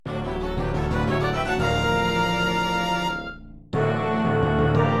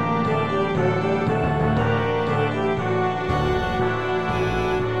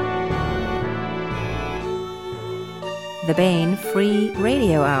the Baen Free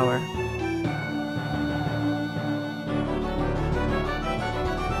Radio Hour.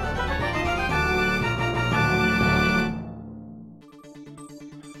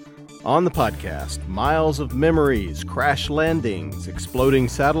 On the podcast, miles of memories, crash landings, exploding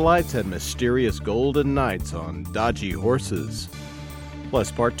satellites, and mysterious golden nights on dodgy horses.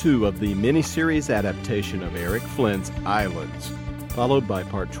 Plus part 2 of the miniseries adaptation of Eric Flint's Islands, followed by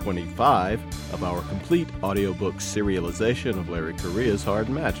part 25 of our complete audiobook serialization of Larry Correia's Hard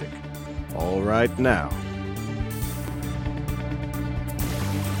Magic. All right now.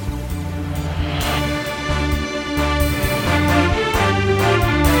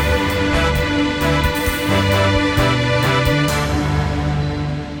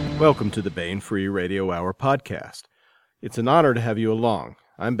 Welcome to the Baen Free Radio Hour podcast. It's an honor to have you along.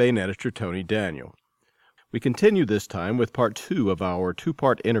 I'm Baen editor Tony Daniel. We continue this time with part 2 of our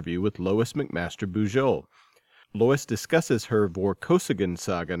 2-part interview with Lois McMaster Bujold. Lois discusses her Vorkosigan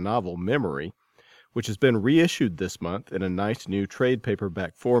Saga novel Memory, which has been reissued this month in a nice new trade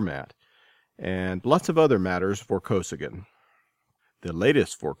paperback format, and lots of other matters Vorkosigan. The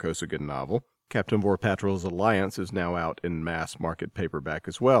latest Vorkosigan novel, Captain Vorpatrol's Alliance, is now out in mass market paperback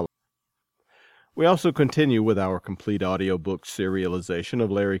as well. We also continue with our complete audiobook serialization of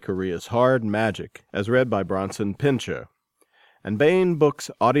Larry Correia's Hard Magic, as read by Bronson Pinchot. And Baen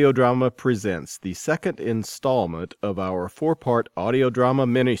Books Audio Drama presents the second installment of our 4-part audio drama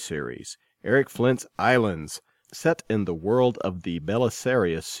miniseries, Eric Flint's Islands, set in the world of the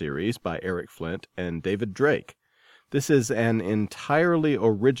Beli-sarius series by Eric Flint and David Drake. This is an entirely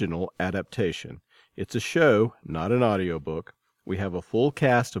original adaptation. It's a show, not an audiobook. We have a full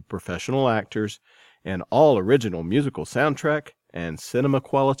cast of professional actors, and all original musical soundtrack and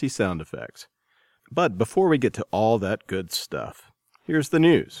cinema-quality sound effects. But before we get to all that good stuff, here's the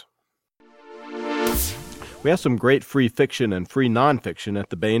news. We have some great free fiction and free nonfiction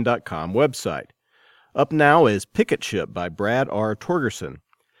at the Baen.com website. Up now is Picket Ship by Brad R. Torgerson.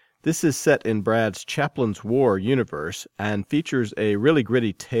 This is set in Brad's Chaplain's War universe and features a really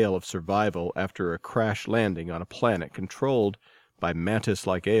gritty tale of survival after a crash landing on a planet controlled by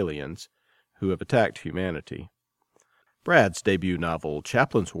mantis-like aliens who have attacked humanity. Brad's debut novel,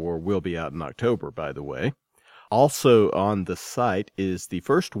 Chaplain's War, will be out in October, by the way. Also on the site is the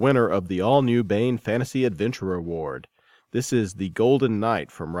first winner of the all-new Baen Fantasy Adventure Award. This is The Golden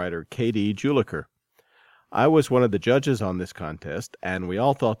Knight from writer K.D. Juliker. I was one of the judges on this contest, and we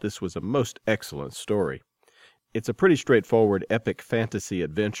all thought this was a most excellent story. It's a pretty straightforward epic fantasy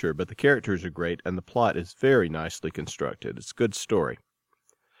adventure, but the characters are great, and the plot is very nicely constructed. It's a good story.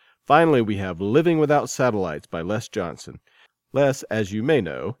 Finally, we have Living Without Satellites by Les Johnson. Les, as you may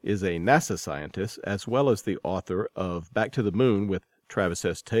know, is a NASA scientist, as well as the author of Back to the Moon with Travis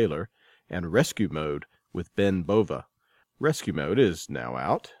S. Taylor and Rescue Mode with Ben Bova. Rescue Mode is now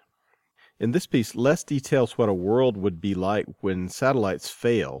out. In this piece, Les details what a world would be like when satellites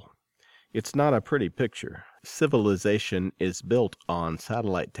fail. It's not a pretty picture. Civilization is built on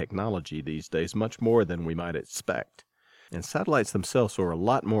satellite technology these days, much more than we might expect. And satellites themselves are a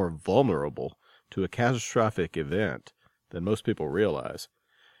lot more vulnerable to a catastrophic event than most people realize.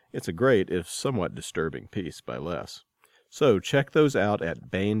 It's a great, if somewhat disturbing piece by Les. So check those out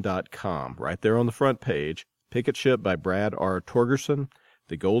at Baen.com. Right there on the front page, Picket Ship by Brad R. Torgerson,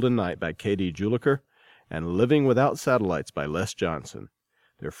 The Golden Knight by K.D. Juliker, and Living Without Satellites by Les Johnson.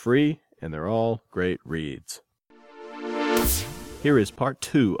 They're free, and they're all great reads. Here is part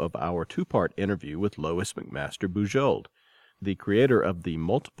 2 of our 2-part interview with Lois McMaster Bujold, the creator of the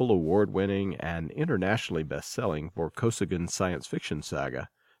multiple award-winning and internationally best-selling Vorkosigan science fiction saga,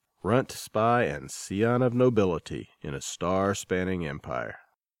 Runt, Spy, and Scion of Nobility in a star-spanning empire.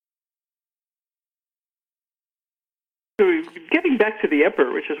 So getting back to the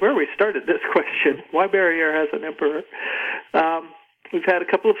emperor, which is where we started this question, why Barrier has an emperor? We've had a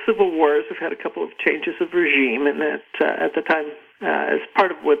couple of civil wars. We've had a couple of changes of regime, and that at the time, as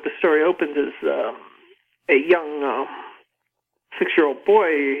part of what the story opens, is a young 6-year-old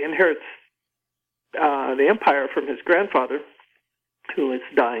boy inherits the empire from his grandfather, who is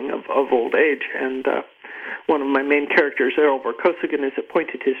dying of old age. And one of my main characters, Errol Vorkosigan, is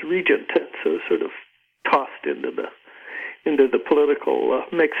appointed his regent, and so sort of tossed into the political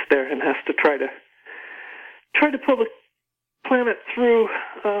mix there, and has to try to pull the planet through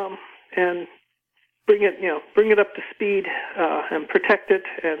and bring it up to speed and protect it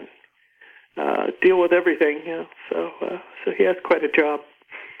and deal with everything. So he has quite a job.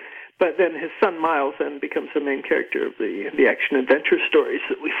 But then his son Miles then becomes the main character of the action adventure stories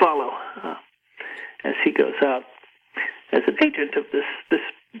that we follow as he goes out as an agent of this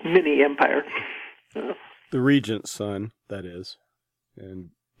mini empire. The regent's son. that is. And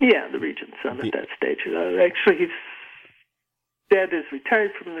yeah, the regent's son at that stage. Actually, his dad is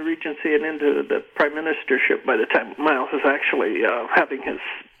retired from the regency and into the prime ministership by the time Miles is actually having his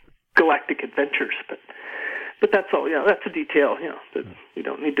galactic adventures. But that's all. Yeah, that's a detail. That you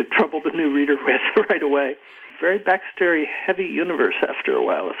don't need to trouble the new reader with right away. Very backstory-heavy universe after a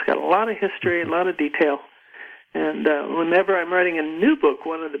while. It's got a lot of history, a lot of detail. And whenever I'm writing a new book,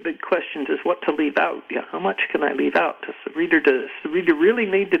 one of the big questions is what to leave out. Yeah, how much can I leave out? Does the reader really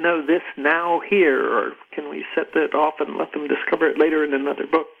need to know this now, here, or can we set that off and let them discover it later in another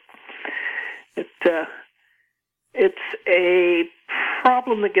book? It's a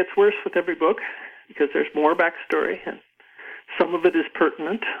problem that gets worse with every book because there's more backstory, and some of it is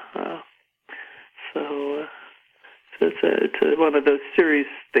pertinent. So it's one of those series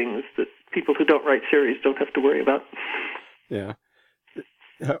things that people who don't write series don't have to worry about. Yeah.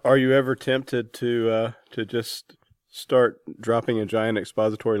 Are you ever tempted to just start dropping a giant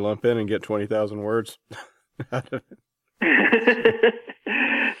expository lump in and get 20,000 words out of it?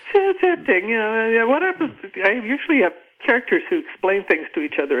 It's tempting. What happens? I usually have characters who explain things to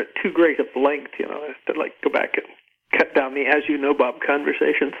each other at too great of length. I have to go back and cut down the as you know, Bob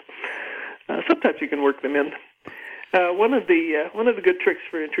conversations. Sometimes you can work them in. One of the good tricks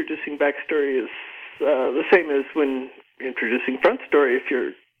for introducing backstory is the same as when introducing front story. If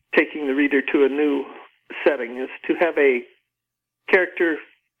you're taking the reader to a new setting, is to have a character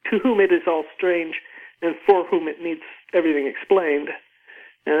to whom it is all strange and for whom it needs everything explained.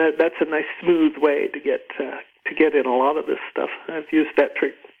 And that's a nice, smooth way to get in a lot of this stuff. I've used that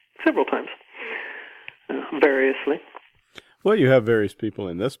trick several times, variously. Well, you have various people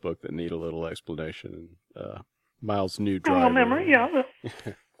in this book that need a little explanation. Miles' new driver. Memory, yeah.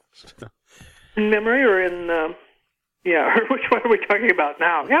 In memory or in, which one are we talking about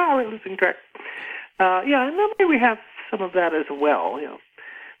now? Yeah, we're losing track. In memory we have some of that as well,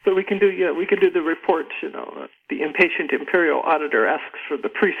 But we can do the reports, the impatient imperial auditor asks for the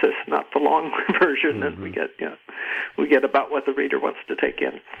precis, not the long version, and we get about what the reader wants to take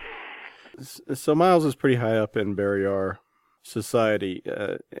in. So Miles is pretty high up in Barrier society,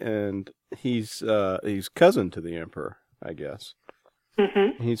 and he's cousin to the Emperor, I guess.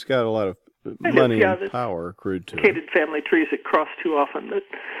 Mm-hmm. He's got a lot of money and power accrued to him. Family trees that cross too often.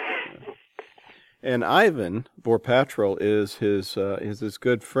 And Ivan Vorpatrol is his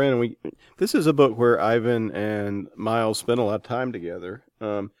good friend. This is a book where Ivan and Miles spend a lot of time together.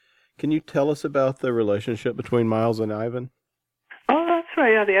 Can you tell us about the relationship between Miles and Ivan? Oh, that's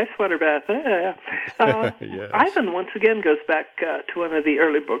right. Yeah, the ice water bath. Yes. Ivan once again goes back to one of the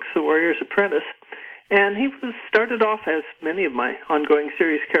early books, The Warrior's Apprentice, and he was started off, as many of my ongoing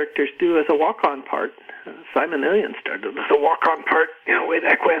series characters do, as a walk-on part. Simon Illian started as a walk-on part, way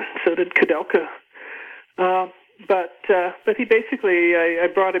back when. So did Kudelka. But he basically, I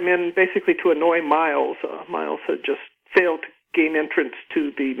brought him in basically to annoy Miles. Miles had just failed to gain entrance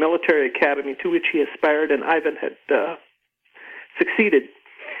to the military academy to which he aspired, and Ivan had succeeded.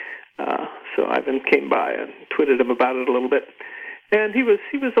 So Ivan came by and twitted him about it a little bit. And he was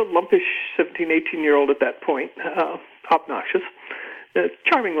a lumpish 17, 18-year-old at that point, obnoxious,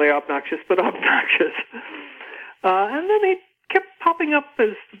 charmingly obnoxious, but obnoxious. And then he kept popping up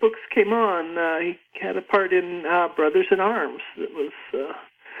as the books came on. He had a part in Brothers in Arms that was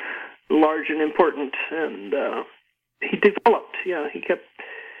large and important, and he developed. He kept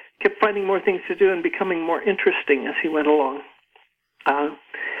finding more things to do and becoming more interesting as he went along.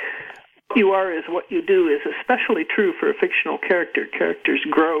 What you are is what you do is especially true for a fictional character. Characters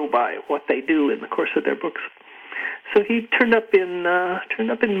grow by what they do in the course of their books. So he turned up in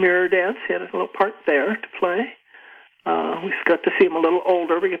Mirror Dance. He had a little part there to play. We got to see him a little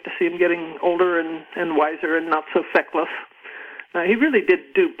older. We get to see him getting older and wiser and not so feckless. He really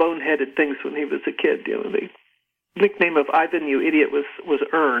did do boneheaded things when he was a kid. The nickname of Ivan, you idiot, was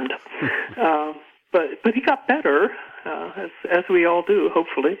earned. But he got better, as we all do,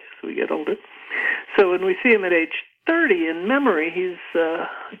 hopefully, as we get older. So when we see him at age 30 in memory, he's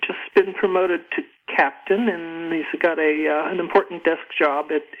just been promoted to captain, and he's got an important desk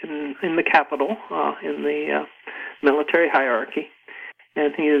job in the capital, in the military hierarchy.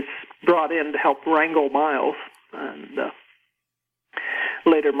 And he is brought in to help wrangle Miles. And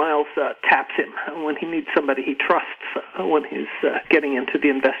later, Miles taps him when he needs somebody he trusts when he's getting into the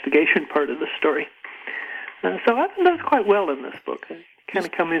investigation part of the story. So Ivan does quite well in this book. He kind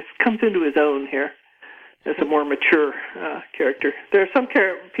of comes into his own here as a more mature character. There are some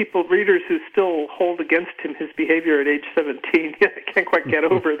readers who still hold against him his behavior at age 17. Can't quite get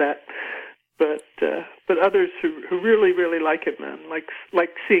over that. But others who really, really like him and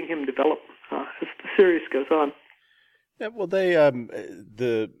like seeing him develop as the series goes on. Yeah, well, they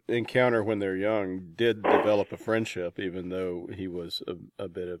the encounter when they're young did develop a friendship, even though he was a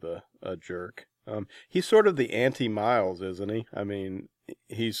bit of a jerk. He's sort of the anti-Miles, isn't he? I mean,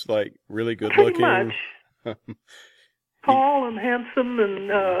 he's like really good Pretty looking. much. Tall and handsome, and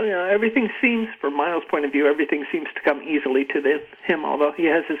everything seems, from Miles' point of view, everything seems to come easily to him, although he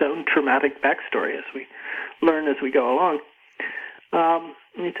has his own traumatic backstory, as we learn as we go along.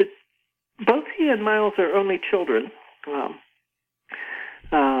 Both he and Miles are only children.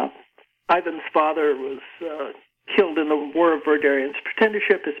 Ivan's father was killed in the War of Verdarian's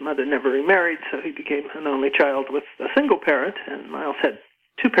pretendership. His mother never remarried, so he became an only child with a single parent, and Miles had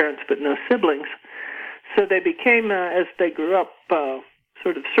two parents but no siblings. So they became, as they grew up,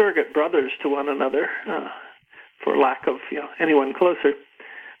 sort of surrogate brothers to one another, for lack of anyone closer.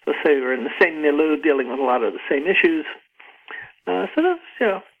 So they were in the same milieu, dealing with a lot of the same issues. So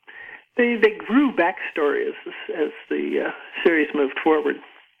that's, they grew backstory as the series moved forward.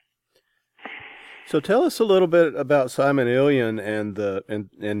 So tell us a little bit about Simon Illian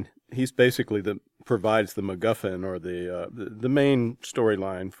and he's basically provides the MacGuffin or the main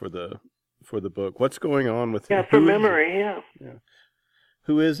storyline for the book. What's going on with him? Yeah, for memory, yeah.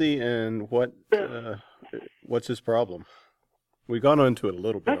 Who is he, and what's his problem? We've gone into it a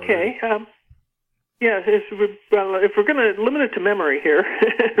little bit. Okay. If we're going to limit it to memory here,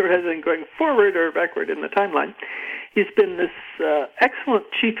 rather than going forward or backward in the timeline, he's been this excellent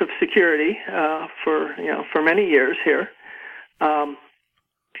chief of security for many years here,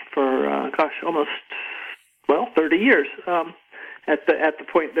 almost 30 years. At the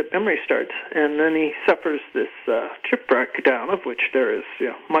point that memory starts, and then he suffers this chip breakdown, of which there is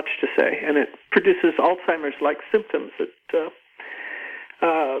much to say, and it produces Alzheimer's-like symptoms that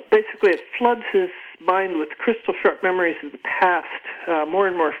basically it floods his mind with crystal sharp memories of the past more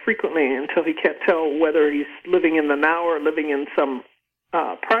and more frequently until he can't tell whether he's living in the now or living in some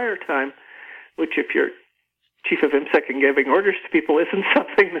prior time, which if you're chief of IMSEC and giving orders to people isn't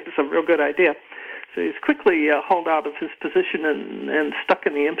something that's a real good idea. So he's quickly hauled out of his position and stuck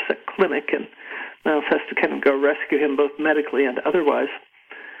in the IMSEC clinic, and Miles has to kind of go rescue him both medically and otherwise.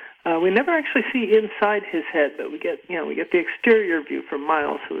 We never actually see inside his head, but we get the exterior view from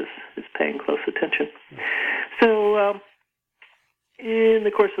Miles, who is paying close attention. So in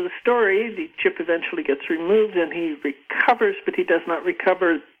the course of the story, the chip eventually gets removed, and he recovers, but he does not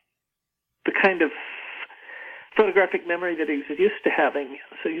recover the kind of photographic memory that he's used to having.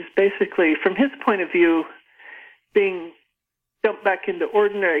 So he's basically, from his point of view, being dumped back into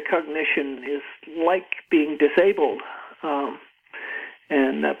ordinary cognition is like being disabled.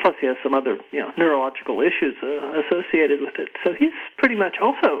 And plus he has some other neurological issues associated with it. So he's pretty much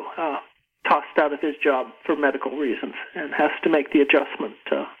also tossed out of his job for medical reasons and has to make the adjustment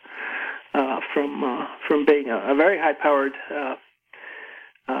from being a very high-powered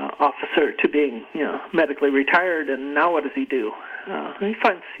officer to being, medically retired, and now what does he do? He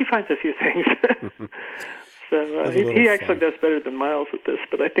finds a few things. So he actually does better than Miles at this,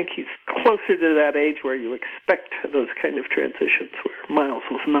 but I think he's closer to that age where you expect those kind of transitions, where Miles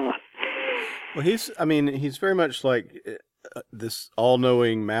was not. Well, he's very much like this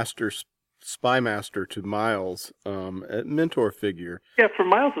all-knowing spy master to Miles, a mentor figure. Yeah, from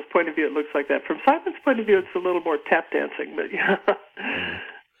Miles' point of view, it looks like that. From Simon's point of view, it's a little more tap dancing, but yeah,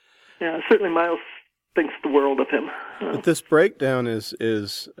 certainly Miles thinks the world of him. But this breakdown is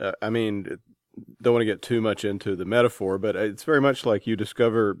don't want to get too much into the metaphor, but it's very much like you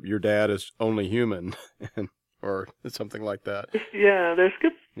discover your dad is only human, or something like that. Yeah, there's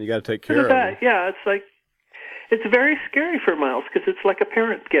good. You got to take care of him. Yeah, it's very scary for Miles because it's like a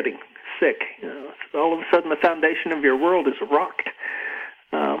parent getting sick. All of a sudden, the foundation of your world is rocked.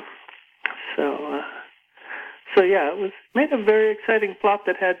 So yeah, it was made a very exciting plot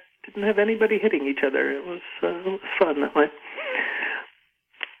that didn't have anybody hitting each other. It was fun that way.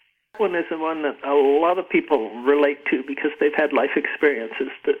 One is the one that a lot of people relate to because they've had life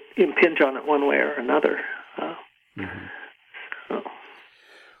experiences that impinge on it one way or another.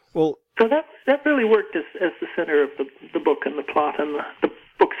 So that really worked as the center of the book and the plot and the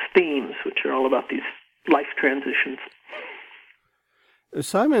book's themes, which are all about these life transitions.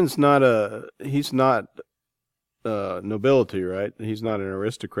 Simon's he's not nobility, right? He's not an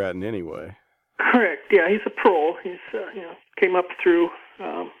aristocrat in any way. Correct. Yeah, he's a prole. He's came up through.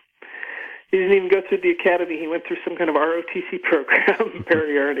 He didn't even go through the academy. He went through some kind of ROTC program,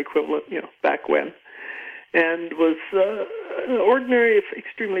 Barrier and equivalent, back when, and was an ordinary,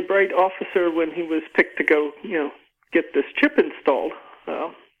 extremely bright officer when he was picked to go, get this chip installed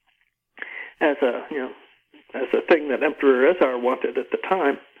as a thing that Emperor Ezar wanted at the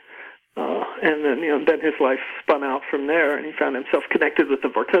time. And then his life spun out from there, and he found himself connected with the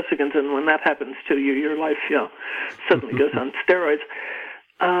Vorkosigans. And when that happens to you, your life, suddenly goes on steroids.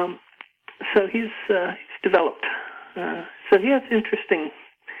 So he's developed. So he has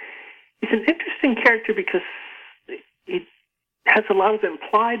He's an interesting character because he has a lot of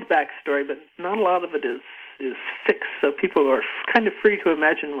implied backstory, but not a lot of it is fixed. So people are kind of free to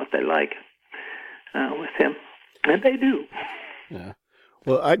imagine what they like with him, and they do. Yeah.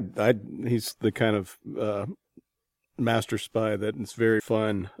 Well, he's the kind of master spy that is very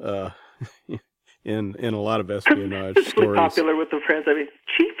fun in a lot of espionage stories. Popular with the friends. I mean,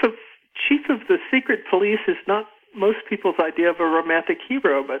 chief of the secret police is not most people's idea of a romantic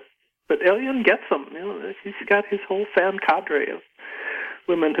hero, but Alien gets him. He's got his whole fan cadre of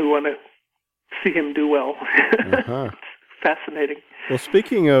women who want to see him do well. Uh-huh. It's fascinating. Well,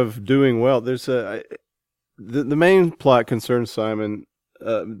 speaking of doing well, there's the main plot concerns Simon.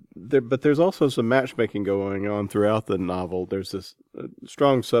 But there's also some matchmaking going on throughout the novel. There's this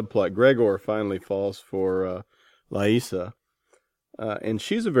strong subplot. Gregor finally falls for Laisa, and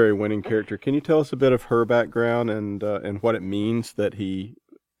she's a very winning character. Can you tell us a bit of her background and what it means that he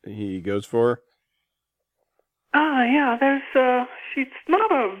goes for her? Yeah. She's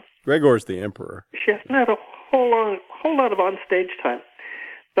not a. Gregor's the emperor. She hasn't had a whole lot of on-stage time,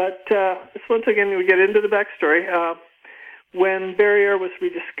 but once again we get into the backstory. When Barrier was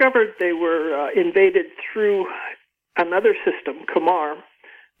rediscovered, they were invaded through another system, Kamar,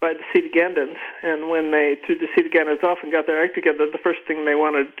 by the Cetagandans. And when they threw the Cetagandans off and got their act together, the first thing they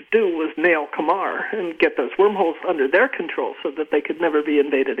wanted to do was nail Kamar and get those wormholes under their control so that they could never be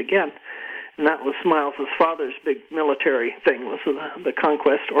invaded again. And that was Miles' father's big military thing, was the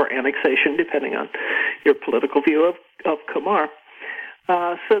conquest or annexation, depending on your political view of Kamar.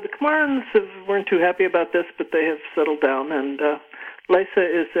 So the Kamarans weren't too happy about this, but they have settled down. And Laisa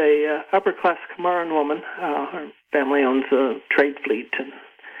is a upper-class Kamaran woman. Her family owns a trade fleet,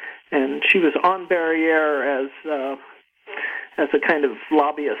 and she was on Barriere as a kind of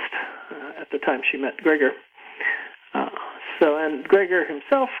lobbyist at the time she met Gregor. And Gregor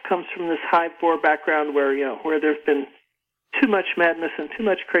himself comes from this hive-bore background where there's been too much madness and too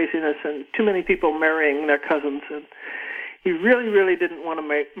much craziness and too many people marrying their cousins, and he really, really didn't want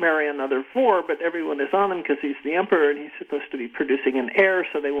to marry another Vor, but everyone is on him because he's the emperor and he's supposed to be producing an heir,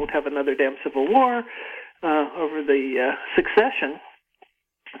 so they won't have another damn civil war over the succession.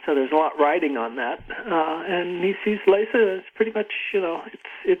 So there's a lot riding on that. And he sees Laisa as pretty much,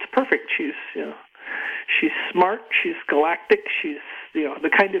 it's perfect. She's smart, she's galactic, she's the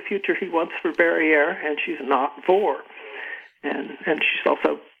kind of future he wants for Barriere, and she's not Vor. And she's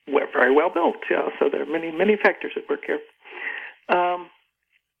also very well built. So there are many factors at work here.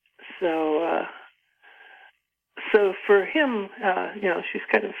 So for him, she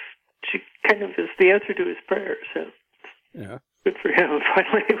kind of is the answer to his prayers. So yeah, good for him.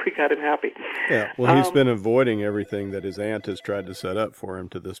 Finally, we got him happy. Yeah. Well, he's been avoiding everything that his aunt has tried to set up for him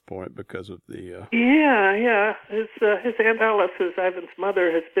to this point because of the. Yeah. His Aunt Alice, who's Ivan's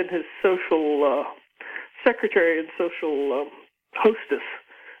mother, has been his social secretary and social hostess,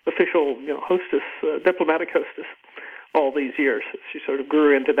 official, hostess, diplomatic hostess, all these years. She sort of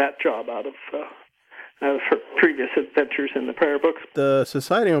grew into that job out of her previous adventures in the prayer books. The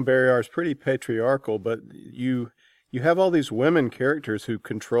society on Barriere is pretty patriarchal, but you have all these women characters who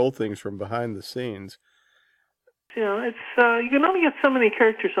control things from behind the scenes. It's you can only get so many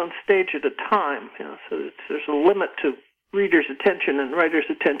characters on stage at a time. So there's a limit to readers' attention and writers'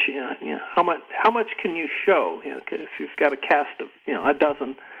 attention. How much can you show? If you've got a cast of a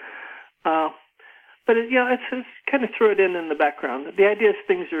dozen. But it's kind of throw it in the background. The idea is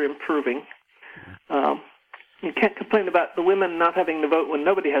things are improving. You can't complain about the women not having the vote when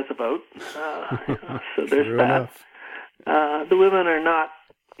nobody has a vote. So there's that. The women are not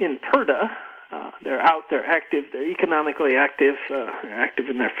in Purda. They're out. They're active. They're economically active. They're active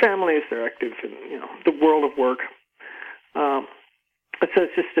in their families. They're active in the world of work. So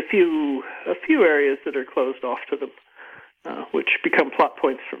it's just a few areas that are closed off to them, which become plot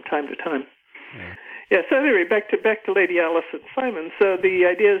points from time to time. Yeah, so anyway, back to Lady Alice and Simon. So the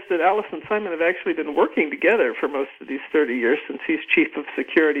idea is that Alice and Simon have actually been working together for most of these 30 years since he's chief of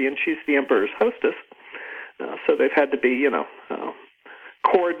security and she's the emperor's hostess. So they've had to be,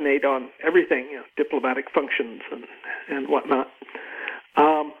 coordinate on everything, diplomatic functions and whatnot.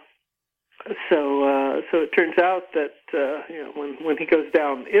 So it turns out that when he goes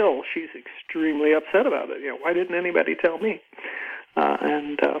down ill, she's extremely upset about it. Why didn't anybody tell me?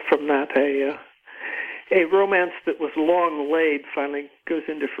 And from that, a romance that was long laid finally goes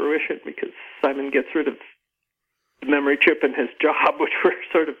into fruition because Simon gets rid of the memory chip in his job, which were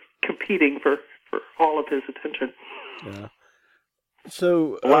sort of competing for all of his attention. Yeah.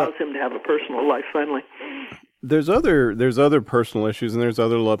 So allows him to have a personal life finally. There's other personal issues, and there's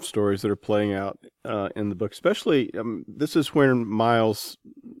other love stories that are playing out in the book. Especially, this is when Miles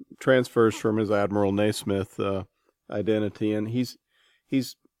transfers from his Admiral Naismith identity, and he's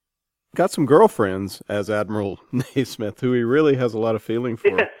got some girlfriends as Admiral Naismith, who he really has a lot of feeling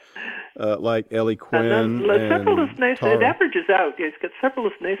for, like Ellie Quinn and Tara. It averages out. He's got several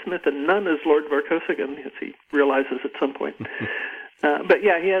as Naismith and none as Lord Vorkosigan, as he realizes at some point. But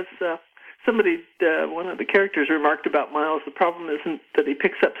yeah, he has. Somebody, one of the characters remarked about Miles, the problem isn't that he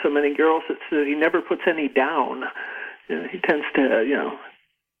picks up so many girls, it's that he never puts any down. He tends to,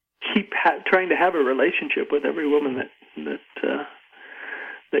 keep trying to have a relationship with every woman that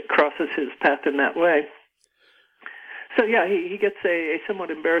crosses his path in that way. So yeah, he gets a somewhat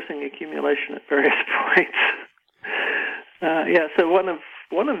embarrassing accumulation at various points. So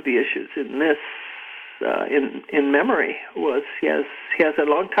one of the issues in this, in memory, was he has a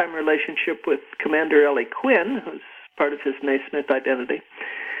long-time relationship with Commander Ellie Quinn, who's part of his Naismith identity,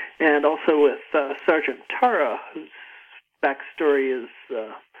 and also with Sergeant Tara, whose backstory is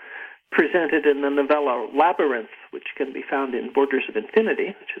presented in the novella Labyrinth, which can be found in Borders of Infinity,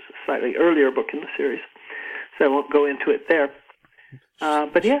 which is a slightly earlier book in the series. So I won't go into it there.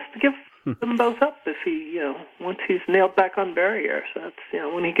 But he has to give them both up if he, once he's nailed back on Barrier. So that's,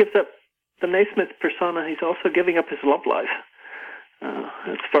 when he gives up the Naismith persona, he's also giving up his love life,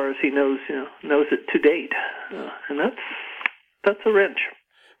 as far as he knows it to date, and that's a wrench.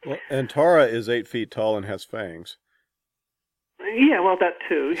 Well, and Tara is 8 feet tall and has fangs. Yeah, well, that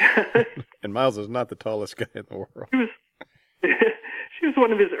too. And Miles is not the tallest guy in the world. She was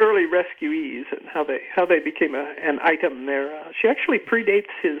one of his early rescuees, and how they became an item there. She actually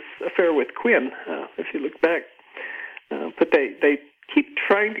predates his affair with Quinn, if you look back. But they keep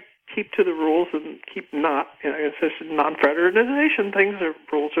trying to keep to the rules and keep not. It's just non-fraternization things.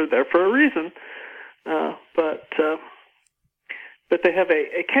 Rules are there for a reason. But they have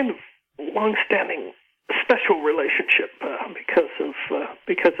a kind of long-standing special relationship because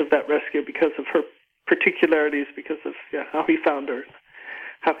of that rescue, because of her particularities, because of how he found her,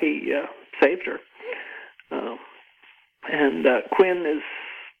 how he saved her. And Quinn is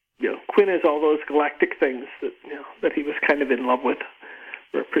all those galactic things that he was kind of in love with,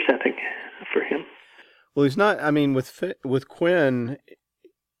 representing for him. Well, he's not. I mean, with Quinn,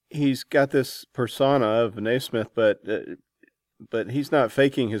 he's got this persona of Naismith, but he's not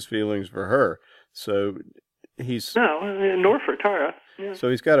faking his feelings for her. So nor for Tara. Yeah. So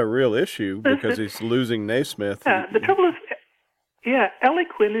he's got a real issue because he's losing Naismith. Yeah, the trouble is, Ellie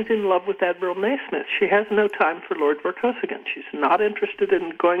Quinn is in love with Admiral Naismith. She has no time for Lord Vorkosigan. She's not interested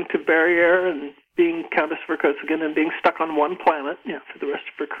in going to Barrier and being Countess Vorkosigan and being stuck on one planet, for the rest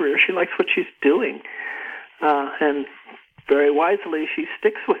of her career. She likes what she's doing, and very wisely she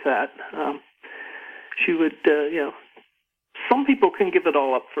sticks with that. She would, some people can give it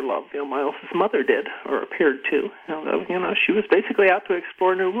all up for love. Miles' mother did, or appeared to. She was basically out to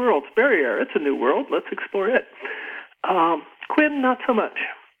explore new worlds. Barrier, it's a new world. Let's explore it. Quinn, not so much.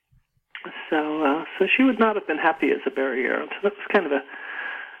 So she would not have been happy as a Barrier. So that was kind of a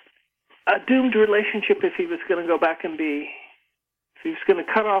doomed relationship if he was going to go back and if he was going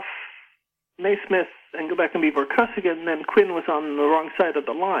to cut off Naismith and go back and be Vorkosigan, then Quinn was on the wrong side of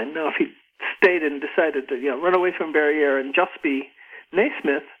the line. Now, if he stayed and decided to run away from Barrier and just be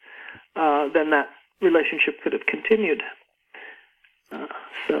Naismith, then that relationship could have continued. So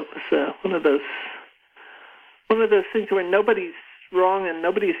it was one of those things where nobody's wrong and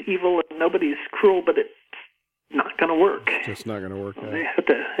nobody's evil and nobody's cruel, but it's not going to work. It's just not going to work. They had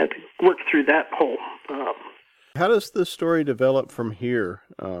to work through that whole. How does the story develop from here?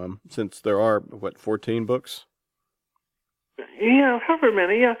 Since there are 14 books? Yeah, however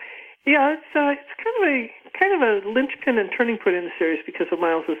many. Yeah, it's kind of a linchpin and turning point in the series because of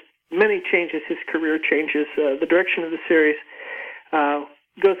Miles' many changes. His career changes. The direction of the series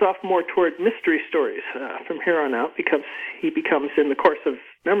goes off more toward mystery stories from here on out, because he becomes, in the course of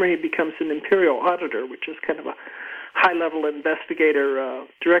memory, he becomes an Imperial Auditor, which is kind of a high-level investigator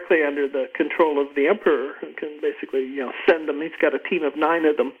directly under the control of the Emperor, who can basically send them. He's got a team of 9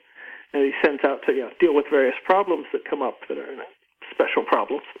 of them, and he sends out to deal with various problems that come up that are special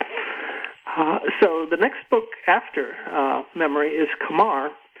problems. So the next book after Memory is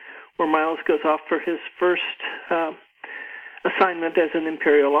Kamar, where Miles goes off for his first assignment as an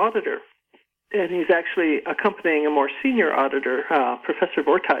Imperial Auditor. And he's actually accompanying a more senior auditor, Professor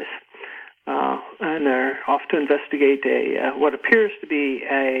Vortice, and they're off to investigate what appears to be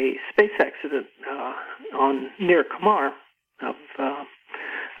a space accident near Kamar of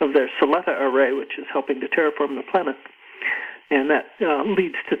their Soletta array, which is helping to terraform the planet. And that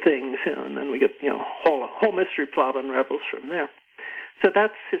leads to things, and then we get, whole mystery plot unravels from there. So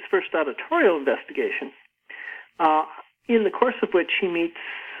that's his first auditorial investigation, in the course of which he meets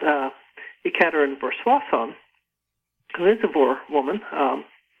Ekaterine Vorkosigan, who is a Vor woman.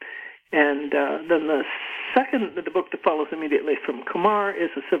 And then the book that follows immediately from Kumar is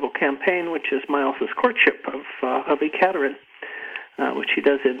A Civil Campaign, which is Miles's courtship of Ekaterine, which he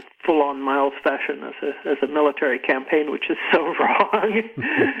does in full-on Miles fashion as a military campaign, which is so wrong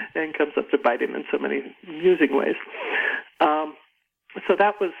and comes up to bite him in so many amusing ways. So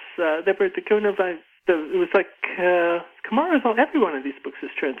that was it was like Kumar is every one of these books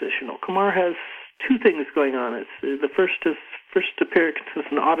is transitional. Kumar has two things going on. It's the first appearance as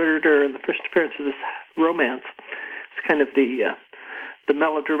an auditor, and the first appearance of this romance. It's kind of the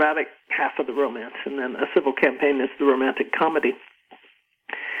melodramatic half of the romance, and then A Civil Campaign is the romantic comedy.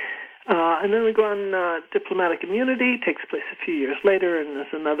 And then we go on Diplomatic Immunity, takes place a few years later, and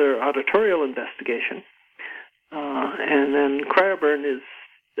there's another auditorial investigation. And then Cryoburn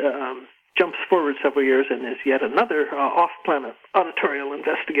jumps forward several years and is yet another off-planet auditorial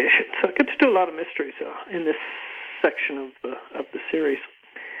investigation. So it gets to a lot of mysteries in this section of the series.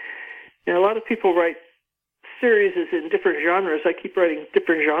 And a lot of people write series in different genres. I keep writing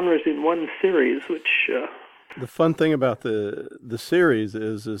different genres in one series, which... The fun thing about the series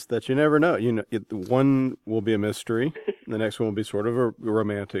is that you never know. One will be a mystery, the next one will be sort of a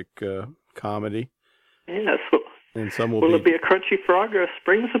romantic comedy. Yes. And some will it be a crunchy frog or a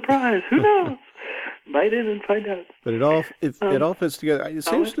spring surprise? Who knows? Bite in and find out. But it all fits together. It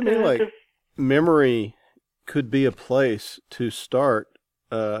seems to me like Memory could be a place to start,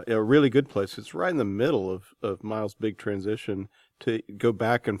 a really good place. It's right in the middle of Miles' big transition to go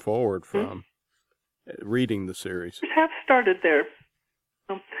back and forward from reading the series. I have started there.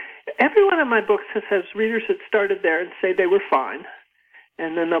 Every one of my books has readers that started there and say they were fine.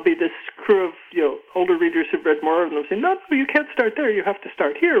 And then there'll be this crew of older readers who've read more of them saying, no, you can't start there. You have to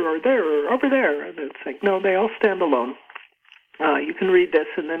start here or there or over there. And it's like, no, they all stand alone. You can read this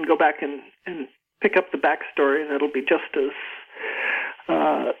and then go back and pick up the backstory, and it'll be just as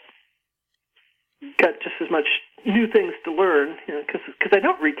got just as much new things to learn. Because I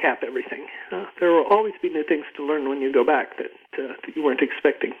don't recap everything. There will always be new things to learn when you go back that you weren't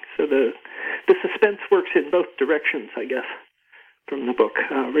expecting. So the suspense works in both directions, I guess, from the book,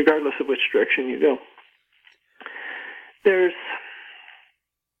 regardless of which direction you go. There's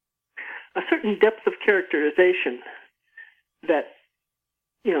a certain depth of characterization that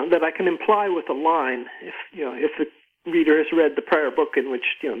I can imply with a line if the reader has read the prior book in which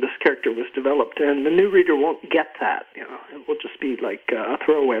this character was developed, and the new reader won't get that. It will just be like a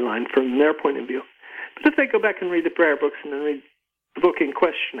throwaway line from their point of view. But if they go back and read the prior books and then read the book in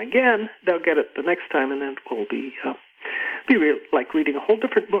question again, they'll get it the next time, and then it will be like reading a whole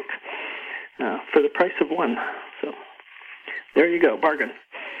different book for the price of one. So there you go, bargain.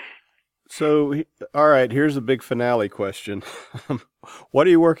 So, all right, here's a big finale question. What are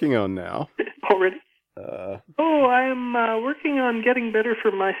you working on now? Already? I am working on getting better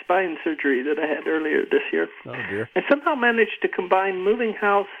from my spine surgery that I had earlier this year. Oh, dear. I somehow managed to combine moving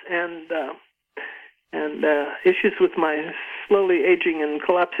house and issues with my slowly aging and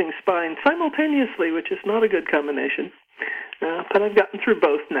collapsing spine simultaneously, which is not a good combination. But I've gotten through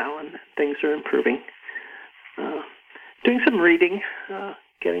both now, and things are improving. Doing some reading,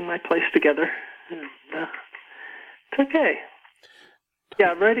 getting my place together, and it's okay.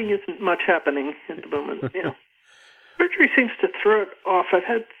 Yeah, writing isn't much happening at the moment. Surgery seems to throw it off. I've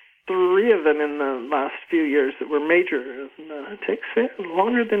had 3 of them in the last few years that were major. And, it takes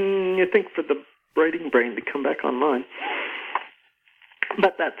longer than you think for the writing brain to come back online.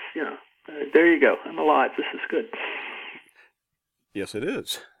 But that's, there you go. I'm alive. This is good. Yes, it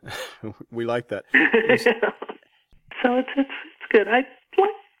is. We like that. So it's good. I'd like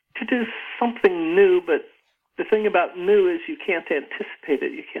to do something new, but the thing about new is you can't anticipate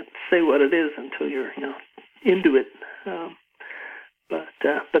it. You can't say what it is until you're into it. But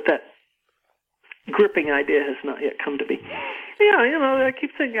that gripping idea has not yet come to be. I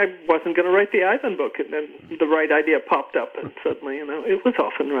keep saying I wasn't going to write the Ivan book, and then the right idea popped up, and suddenly, it was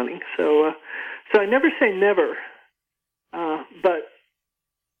off and running. So I never say never, but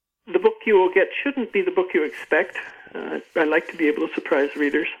the book you will get shouldn't be the book you expect. I like to be able to surprise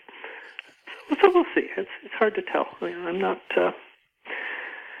readers. So we'll see. It's hard to tell.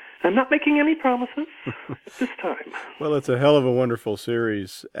 I'm not making any promises at this time. Well, it's a hell of a wonderful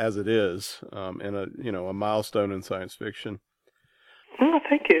series as it is, and a milestone in science fiction. Oh,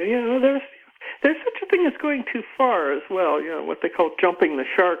 thank you. There's such a thing as going too far as well, what they call jumping the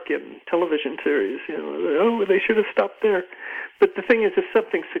shark in television series. They should have stopped there. But the thing is, if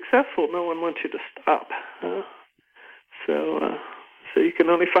something's successful, no one wants you to stop. So you can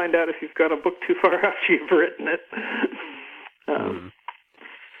only find out if you've got a book too far after you've written it.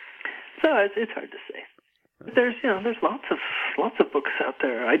 So it's hard to say. But there's lots of books out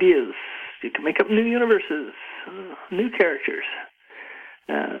there, ideas. You can make up new universes, new characters,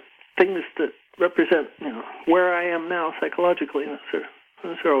 things that represent where I am now psychologically.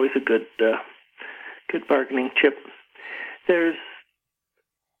 Those are always a good bargaining chip. There's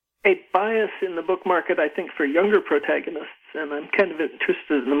a bias in the book market, I think, for younger protagonists, and I'm kind of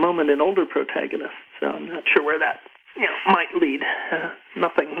interested in the moment in older protagonists. So I'm not sure where that might lead.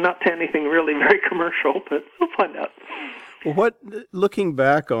 Not to anything really very commercial, but we'll find out. Well, looking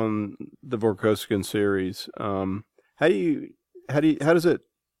back on the Vorkosigan series, how does it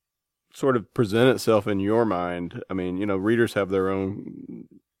sort of present itself in your mind? I mean, readers have their own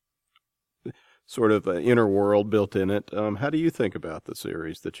sort of inner world built in it. How do you think about the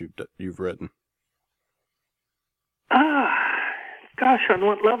series that you've written? Gosh, on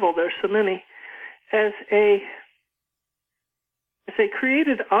what level? There's so many. As a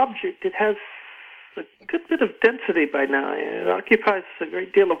created object, it has a good bit of density by now. It occupies a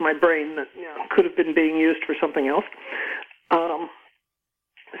great deal of my brain that could have been being used for something else.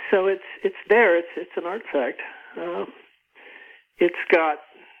 So it's there. It's an artifact. It's got,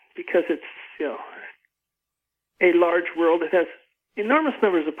 because it's a large world. It has enormous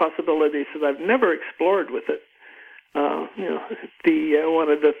numbers of possibilities that I've never explored with it. One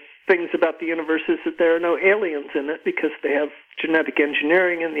of the things about the universe is that there are no aliens in it because they have genetic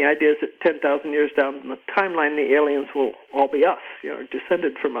engineering, and the idea is that 10,000 years down in the timeline, the aliens will all be us,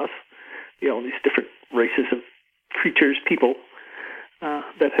 descended from us. All these different races of creatures, people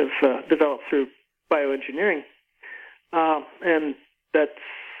that have developed through bioengineering, and that's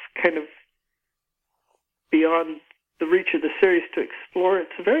kind of beyond the reach of the series to explore.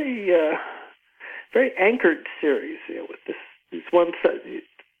 It's a very anchored series, with these one set,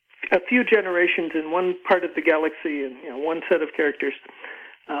 a few generations in one part of the galaxy, and one set of characters,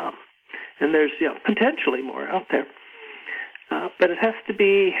 and there's potentially more out there, but it has to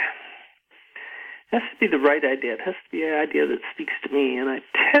be the right idea. It has to be an idea that speaks to me, and I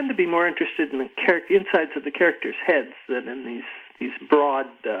tend to be more interested in the insides of the characters' heads than in these broad,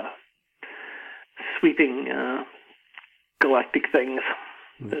 sweeping galactic things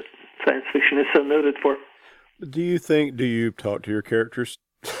that science fiction is so noted for. Do you talk to your characters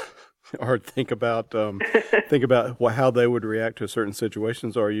or think about how they would react to certain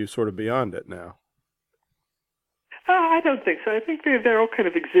situations, or are you sort of beyond it now? I don't think so. I think they all kind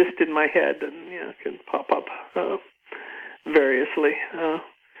of exist in my head and can pop up variously.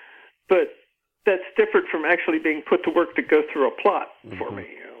 But that's different from actually being put to work to go through a plot for me,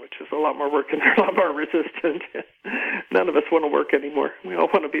 which is a lot more work and they're a lot more resistant. None of us want to work anymore. We all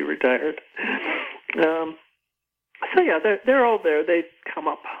want to be retired. So yeah, they're all there. They come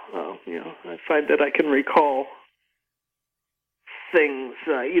up. I find that I can recall things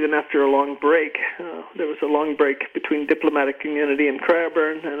even after a long break. There was a long break between Diplomatic Community and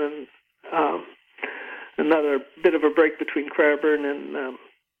Cryoburn, and then another bit of a break between Cryoburn and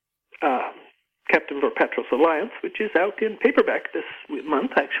Captain Vorpatro's Alliance, which is out in paperback this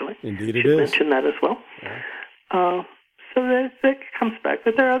month, actually. Indeed it is. Mention that as well. Yeah. So that comes back.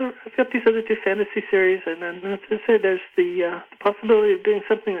 But I've got these other two fantasy series, and then, as I say, there's the possibility of doing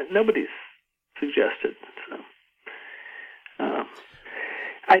something that nobody's suggested. So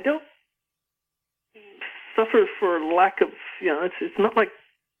I don't suffer for lack of, it's not like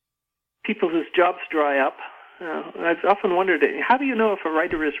people whose jobs dry up. I've often wondered, how do you know if a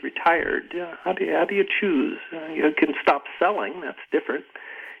writer is retired? How do you choose? You can stop selling. That's different.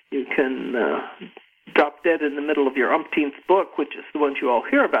 You can drop dead in the middle of your umpteenth book, which is the ones you all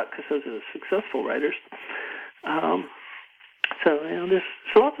hear about because those are the successful writers. So there's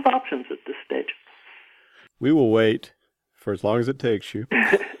lots of options at this stage. We will wait for as long as it takes you.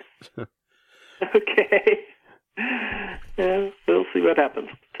 Okay. Yeah, we'll see what happens.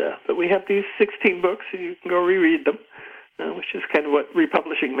 But we have these 16 books, and you can go reread them, which is kind of what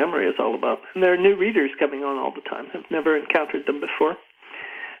republishing memory is all about. And there are new readers coming on all the time. I've never encountered them before.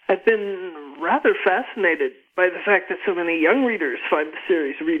 I've been rather fascinated by the fact that so many young readers find the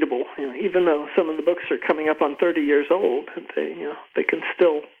series readable, even though some of the books are coming up on 30 years old, and they can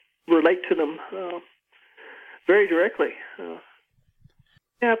still relate to them very directly.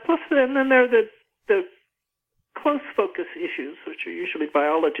 Plus, and then there are the close focus issues, which are usually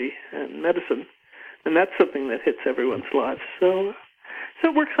biology and medicine, and that's something that hits everyone's lives. So So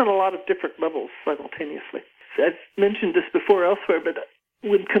it works on a lot of different levels simultaneously. I've mentioned this before elsewhere, but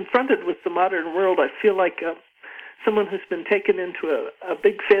when confronted with the modern world, I feel like someone who's been taken into a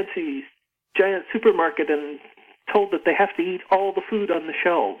big, fancy, giant supermarket and told that they have to eat all the food on the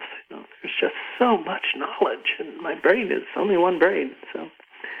shelves. There's just so much knowledge, and my brain is only one brain. So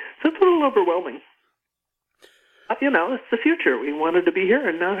it's a little overwhelming. It's the future. We wanted to be here,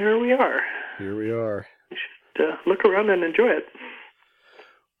 and now here we are. Here we are. You should look around and enjoy it.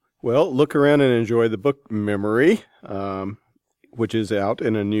 Well, look around and enjoy the book Memory, which is out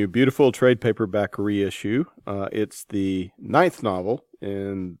in a new, beautiful trade paperback reissue. It's the 9th novel,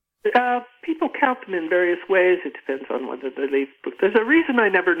 and people count them in various ways. It depends on whether they leave books. There's a reason I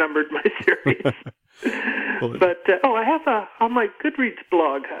never numbered my series. I have on my Goodreads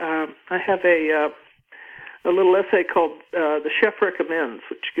blog, I have a little essay called "The Chef Recommends,"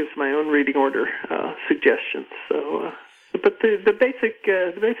 which gives my own reading order suggestions. So. But the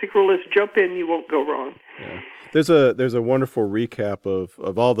basic rule is jump in, you won't go wrong. Yeah. There's a wonderful recap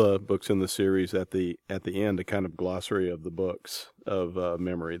of all the books in the series at the end, a kind of glossary of the books of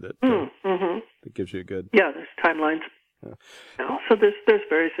Memory that that gives you a good. Yeah, there's timelines. Yeah. So there's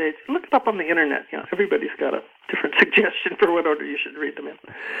various aids. Look it up on the internet. Everybody's got a different suggestion for what order you should read them in.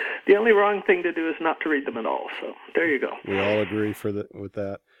 The only wrong thing to do is not to read them at all. So there you go. We all agree with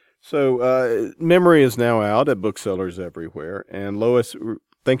that. So, Memory is now out at booksellers everywhere. And Lois,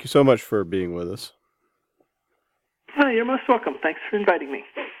 thank you so much for being with us. Oh, you're most welcome. Thanks for inviting me.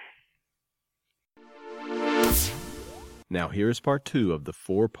 Now here is part 2 of the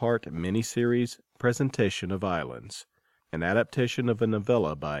 4-part miniseries Presentation of Islands, an adaptation of a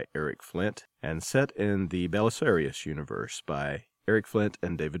novella by Eric Flint and set in the Beli-sarius universe by Eric Flint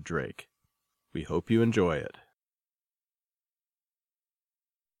and David Drake. We hope you enjoy it.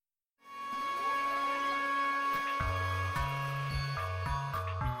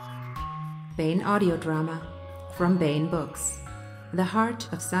 Baen audio drama from Baen Books, the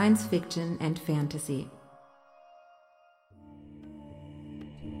heart of science fiction and fantasy.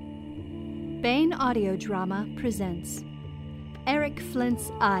 Baen audio drama presents Eric Flint's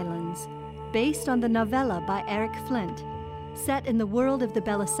Islands, based on the novella by Eric Flint, set in the world of the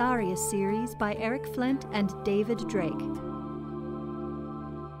Beli-sarius series by Eric Flint and David Drake.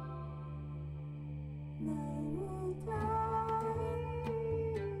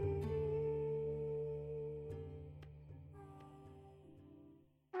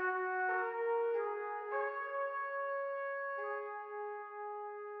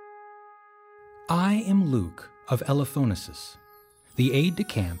 I am Luke of Eliphonesus, the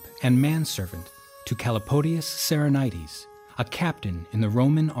aide-de-camp and manservant to Calipodius Serenites, a captain in the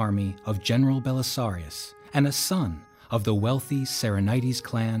Roman army of General Beli-sarius and a son of the wealthy Serenites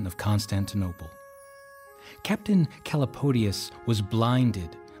clan of Constantinople. Captain Calipodius was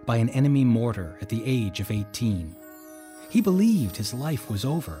blinded by an enemy mortar at the age of 18. He believed his life was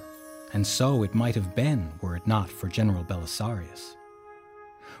over, and so it might have been were it not for General Beli-sarius.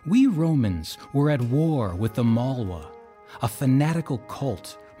 We Romans were at war with the Malwa, a fanatical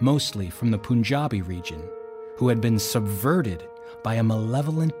cult mostly from the Punjabi region, who had been subverted by a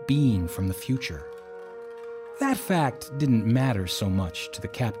malevolent being from the future. That fact didn't matter so much to the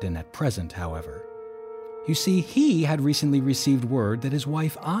captain at present, however. You see, he had recently received word that his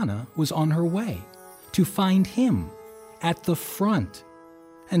wife Anna was on her way to find him at the front,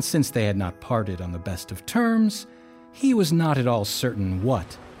 and since they had not parted on the best of terms, he was not at all certain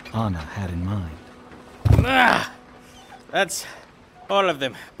what Anna had in mind. That's all of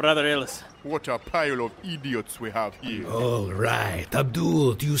them, Brother Illis. What a pile of idiots we have here. All right.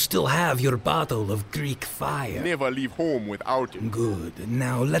 Abdul, do you still have your bottle of Greek fire? Never leave home without it. Good.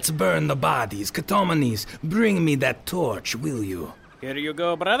 Now let's burn the bodies. Katomenes, bring me that torch, will you? Here you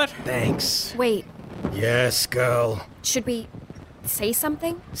go, brother. Thanks. Wait, Yes, girl. should we say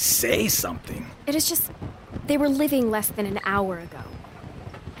something? Say something. It is just, they were living less than an hour ago.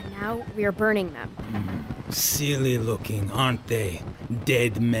 And now we are burning them. Silly looking, aren't they?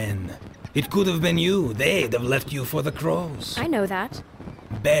 Dead men. It could have been you. They'd have left you for the crows. I know that.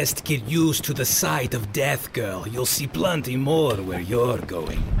 Best get used to the sight of death, girl. You'll see plenty more where you're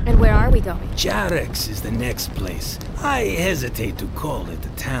going. And where are we going? Jarex is the next place. I hesitate to call it a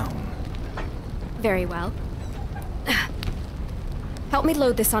town. Very well. Help me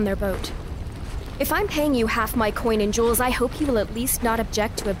load this on their boat. If I'm paying you half my coin in jewels, I hope you will at least not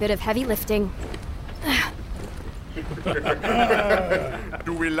object to a bit of heavy lifting.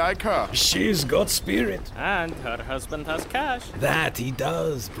 Do we like her? She's got spirit. And her husband has cash. That he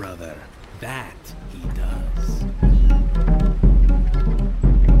does, brother. That he does.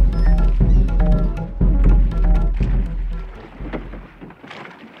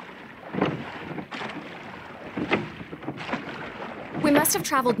 must have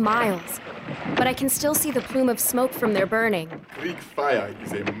traveled miles, but I can still see the plume of smoke from their burning. Greek fire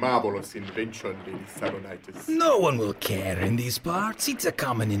is a marvelous invention, Beli-sarius. No one will care in these parts. It's a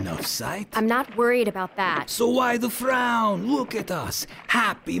common enough sight. I'm not worried about that. So why the frown? Look at us,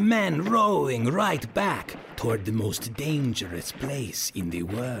 happy men rowing right back toward the most dangerous place in the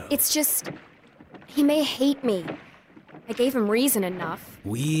world. It's just... he may hate me. I gave him reason enough.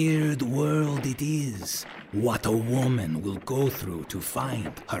 Weird world it is. What a woman will go through to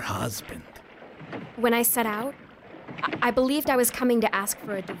find her husband. When I set out, I believed I was coming to ask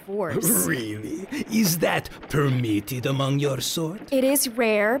for a divorce. Really? Is that permitted among your sort? It is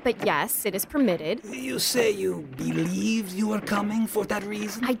rare, but yes, it is permitted. You say you believed you were coming for that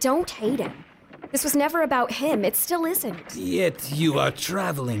reason? I don't hate him. This was never about him. It still isn't. Yet you are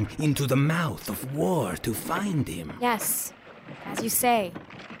traveling into the mouth of war to find him. Yes, as you say,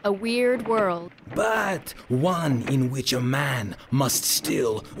 a weird world. But one in which a man must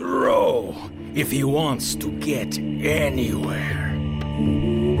still row if he wants to get anywhere.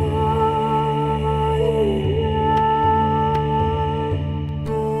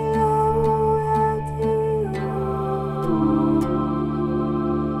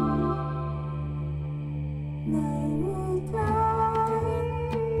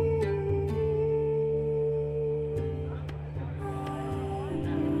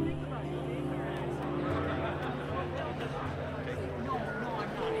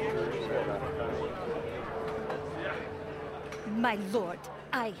 My lord,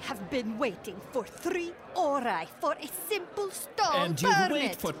 I have been waiting for 3 ori for a simple stone and you permit.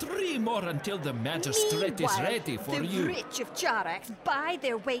 wait for 3 more until the magistrate is ready for the you. The rich of Charax buy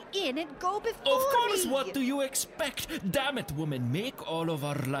their way in and go before Of course, me. what do you expect? Damn it, woman, make all of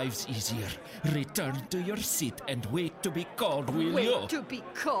our lives easier. Return to your seat and wait to be called, will you? Wait to be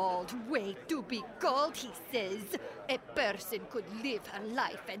called, wait to be called, he says. A person could live her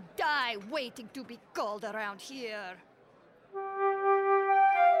life and die waiting to be called around here.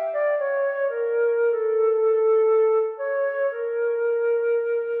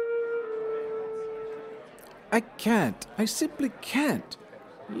 I can't. I simply can't.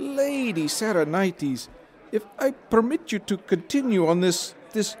 Lady Saranites, if I permit you to continue on this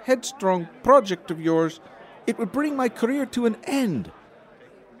headstrong project of yours, it would bring my career to an end.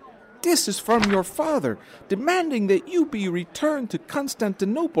 This is from your father, demanding that you be returned to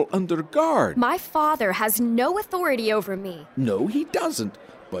Constantinople under guard. My father has no authority over me. No, he doesn't,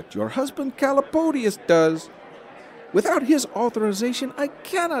 but your husband Calipodius does. Without his authorization, I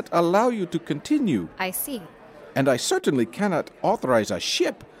cannot allow you to continue. I see. And I certainly cannot authorize a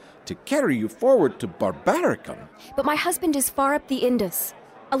ship to carry you forward to Barbaricum. But my husband is far up the Indus.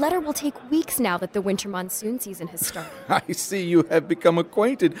 A letter will take weeks now that the winter monsoon season has started. I see you have become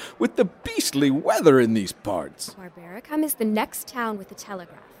acquainted with the beastly weather in these parts. Barbaricum is the next town with a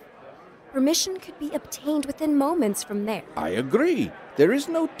telegraph. Permission could be obtained within moments from there. I agree. There is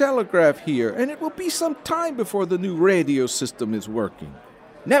no telegraph here, and it will be some time before the new radio system is working.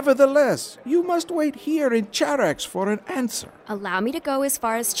 Nevertheless, you must wait here in Charax for an answer. Allow me to go as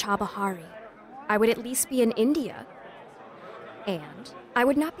far as Chabahari. I would at least be in India. And I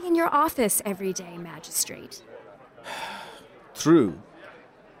would not be in your office every day, Magistrate. True.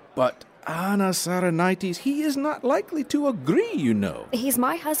 But Anna Saranites, he is not likely to agree, you know. He's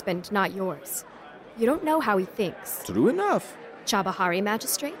my husband, not yours. You don't know how he thinks. True enough. Chabahari,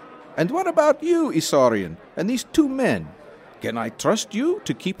 Magistrate? And what about you, Isaurian, and these 2 men? Can I trust you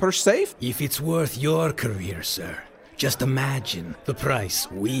to keep her safe? If it's worth your career, sir, just imagine the price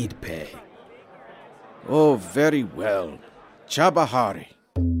we'd pay. Oh, very well. Chabahari.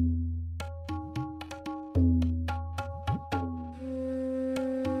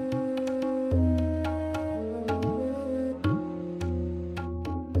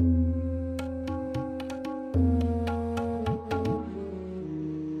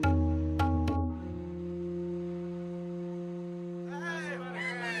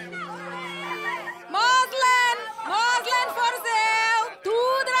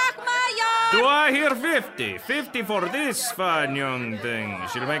 Do I hear 50? 50 for this fine young thing.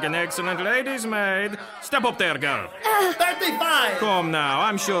 She'll make an excellent lady's maid. Step up there, girl. 35! Come now,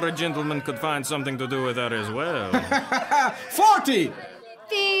 I'm sure a gentleman could find something to do with her as well. 40!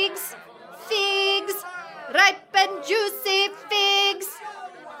 Figs! Figs! Ripe and juicy figs!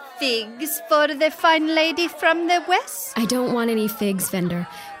 Figs for the fine lady from the west? I don't want any figs, vendor.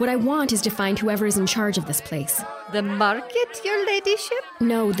 What I want is to find whoever is in charge of this place. The market, your ladyship?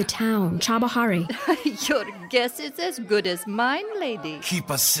 No, the town, Chabahari. Your guess is as good as mine, lady. Keep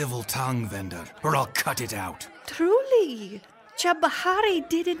a civil tongue, vendor, or I'll cut it out. Truly, Chabahari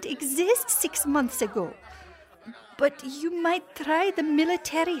didn't exist 6 months ago. But you might try the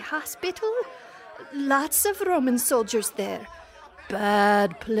military hospital. Lots of Roman soldiers there.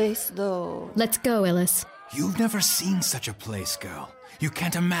 Bad place, though. Let's go, Illis. You've never seen such a place, girl. You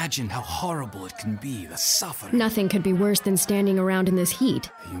can't imagine how horrible it can be, the suffering. Nothing could be worse than standing around in this heat.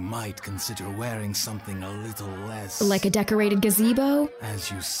 You might consider wearing something a little less... Like a decorated gazebo?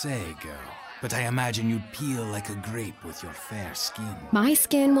 As you say, girl. But I imagine you'd peel like a grape with your fair skin. My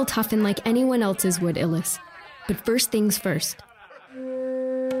skin will toughen like anyone else's would, Illis. But first things first.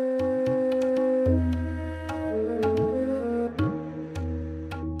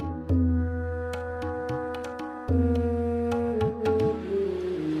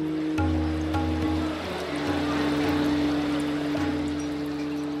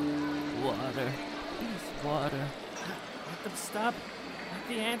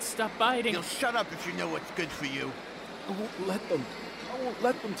 Stop biting. You'll shut up if you know what's good for you. I won't let them. I won't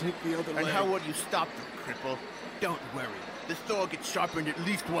let them take the other leg. And how will you stop them, cripple? Don't worry. The saw gets sharpened at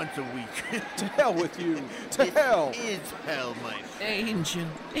least once a week. To hell with you. To hell. This is hell, my friend. Angel.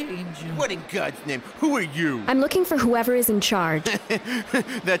 What in God's name? Who are you? I'm looking for whoever is in charge.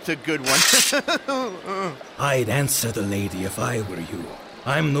 That's a good one. I'd answer the lady if I were you.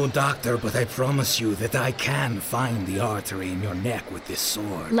 I'm no doctor, but I promise you that I can find the artery in your neck with this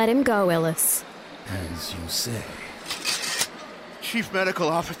sword. Let him go, Illis. As you say. Chief Medical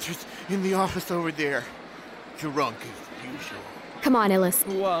Officer's in the office over there. Drunk as usual. Come on, Illis.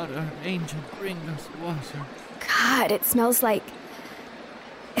 Water. Angel, bring us water. God, it smells like...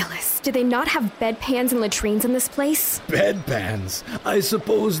 Illis, do they not have bedpans and latrines in this place? Bedpans? I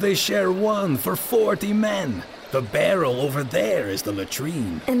suppose they share one for 40 men. The barrel over there is the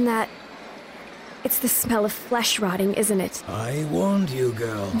latrine. And that... It's the smell of flesh rotting, isn't it? I warned you,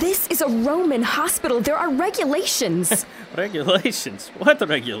 girl. This is a Roman hospital. There are regulations. Regulations? What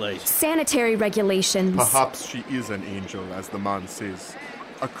regulations? Sanitary regulations. Perhaps she is an angel, as the man says.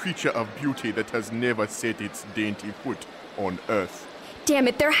 A creature of beauty that has never set its dainty foot on earth. Damn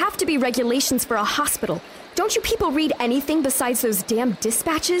it, there have to be regulations for a hospital. Don't you people read anything besides those damn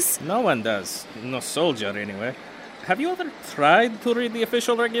dispatches? No one does. No soldier, anyway. Have you ever tried to read the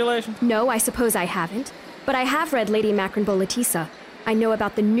official regulations? No, I suppose I haven't. But I have read Lady Macron-Boletissa. I know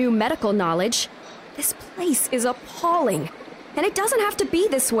about the new medical knowledge. This place is appalling. And it doesn't have to be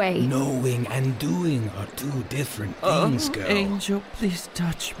this way. Knowing and doing are two different things, girl. Angel, please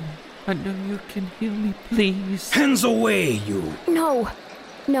touch me. I know you can heal me, please. Hands away, you! No,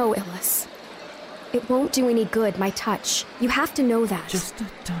 Illis. It won't do any good, my touch. You have to know that. Just a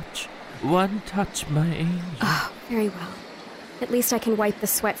touch. One touch, my angel. Oh, very well. At least I can wipe the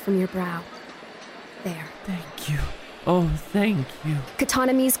sweat from your brow. There. Thank you. Oh, thank you.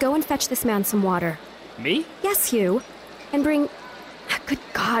 Katanamis, go and fetch this man some water. Me? Yes, you. And bring... Good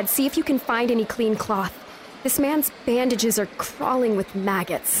God, see if you can find any clean cloth. This man's bandages are crawling with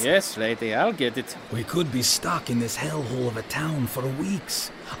maggots. Yes, lady, I'll get it. We could be stuck in this hellhole of a town for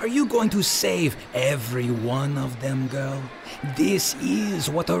weeks. Are you going to save every one of them, girl? This is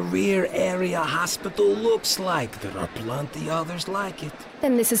what a rear area hospital looks like. There are plenty others like it.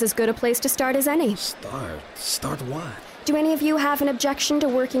 Then this is as good a place to start as any. Start what? Do any of you have an objection to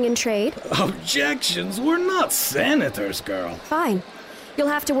working in trade? Objections? We're not senators, girl. Fine. You'll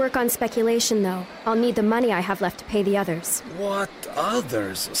have to work on speculation, though. I'll need the money I have left to pay the others. What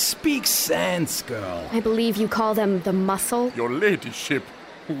others? Speak sense, girl. I believe you call them the muscle? Your ladyship,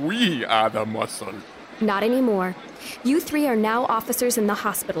 we are the muscle. Not anymore. You three are now officers in the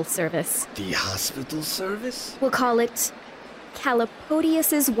hospital service. The hospital service? We'll call it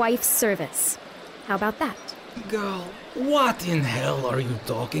Calipodius's wife's service. How about that? Girl, what in hell are you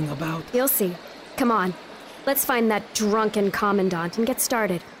talking about? You'll see. Come on. Let's find that drunken commandant and get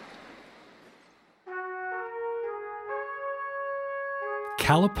started.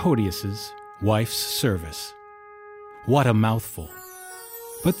 Calipodius's wife's service. What a mouthful.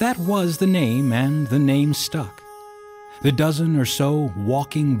 But that was the name, and the name stuck. The dozen or so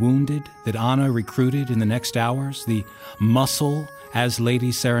walking wounded that Anna recruited in the next hours, the muscle, as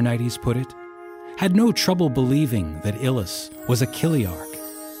Lady Saranites put it, had no trouble believing that Illis was a Chiliarch,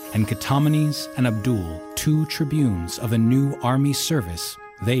 and Katamanes and Abdul, two tribunes of a new army service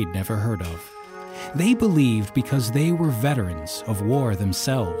they'd never heard of. They believed because they were veterans of war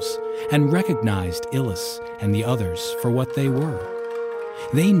themselves and recognized Illis and the others for what they were.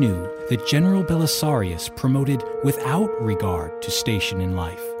 They knew that General Beli-sarius promoted without regard to station in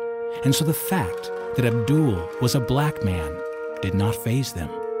life, and so the fact that Abdul was a black man did not faze them.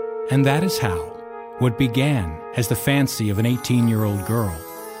 And that is how what began as the fancy of an 18-year-old girl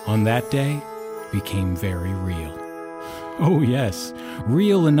on that day became very real. Oh yes,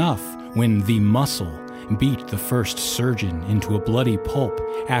 real enough when the muscle beat the first surgeon into a bloody pulp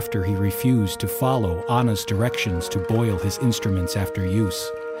after he refused to follow Anna's directions to boil his instruments after use,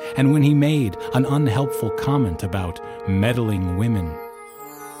 and when he made an unhelpful comment about meddling women.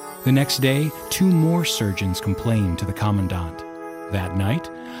 The next day, 2 more surgeons complained to the commandant. That night,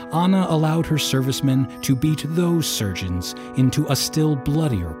 Anna allowed her servicemen to beat those surgeons into a still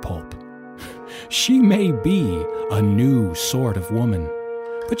bloodier pulp. She may be a new sort of woman,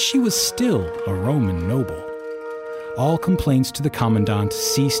 but she was still a Roman noble. All complaints to the commandant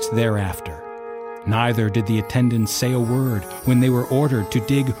ceased thereafter. Neither did the attendants say a word when they were ordered to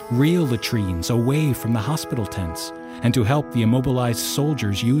dig real latrines away from the hospital tents and to help the immobilized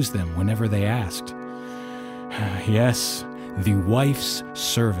soldiers use them whenever they asked. Yes, the wife's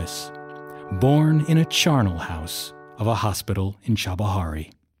service, born in a charnel house of a hospital in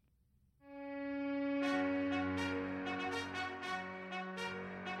Chabahari.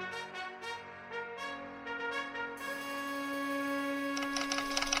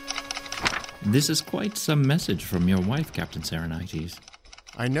 This is quite some message from your wife, Captain Serenites.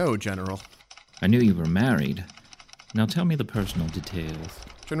 I know, General. I knew you were married. Now tell me the personal details.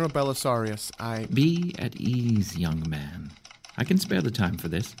 General Beli-sarius, Be at ease, young man. I can spare the time for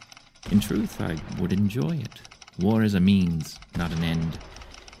this. In truth, I would enjoy it. War is a means, not an end.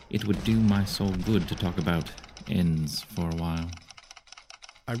 It would do my soul good to talk about ends for a while.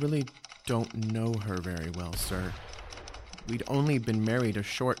 I really don't know her very well, sir. We'd only been married a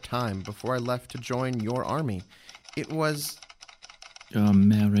short time before I left to join your army. It was... a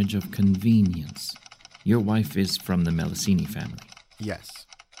marriage of convenience. Your wife is from the Melusini family. Yes.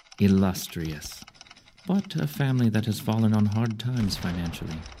 Illustrious. But a family that has fallen on hard times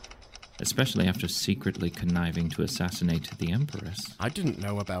financially. Especially after secretly conniving to assassinate the Empress. I didn't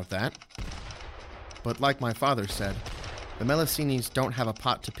know about that. But like my father said, the Melusinis don't have a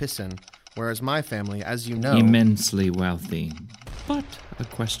pot to piss in, whereas my family, as you know... immensely wealthy, but a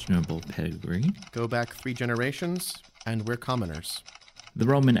questionable pedigree. Go back 3 generations, and we're commoners. The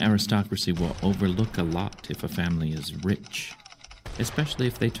Roman aristocracy will overlook a lot if a family is rich, especially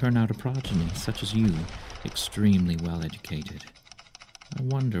if they turn out a progeny such as you, extremely well educated. I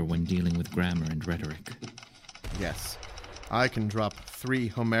wonder when dealing with grammar and rhetoric. Yes, I can drop 3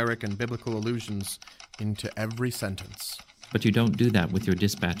 Homeric and biblical allusions into every sentence. But you don't do that with your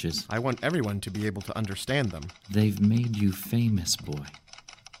dispatches. I want everyone to be able to understand them. They've made you famous, boy,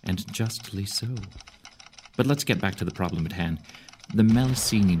 and justly so. But let's get back to the problem at hand. The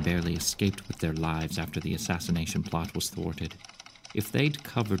Melusini barely escaped with their lives after the assassination plot was thwarted. If they'd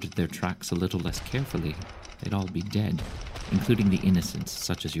covered their tracks a little less carefully, they'd all be dead, including the innocents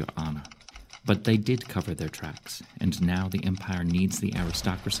such as your Anna. But they did cover their tracks, and now the Empire needs the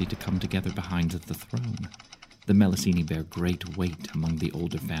aristocracy to come together behind the throne. The Melusini bear great weight among the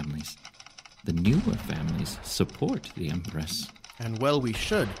older families. The newer families support the Empress. And well, we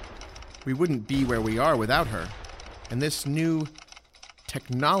should. We wouldn't be where we are without her. And this new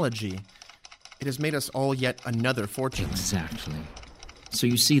technology, it has made us all yet another fortune. Exactly. So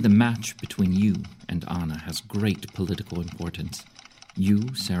you see, the match between you and Anna has great political importance. You,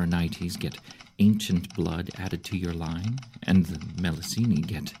 Serenites, get ancient blood added to your line, and the Melusini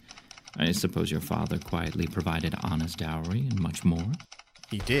get... I suppose your father quietly provided Anna's dowry and much more?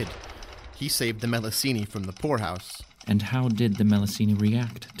 He did. He saved the Melusini from the poorhouse. And how did the Melusini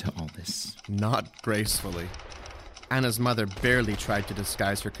react to all this? Not gracefully. Anna's mother barely tried to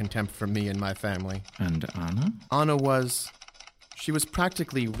disguise her contempt for me and my family. And Anna? Anna was... She was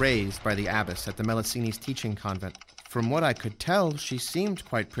practically raised by the abbess at the Melusini's teaching convent. From what I could tell, she seemed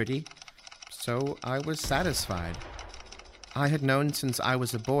quite pretty, so I was satisfied. I had known since I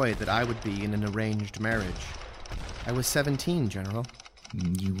was a boy that I would be in an arranged marriage. I was 17, General.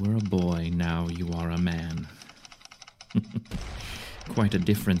 You were a boy, now you are a man. Quite a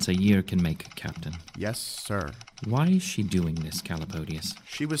difference a year can make, Captain. Yes, sir. Why is she doing this, Calipodius?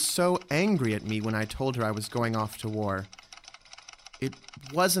 She was so angry at me when I told her I was going off to war. It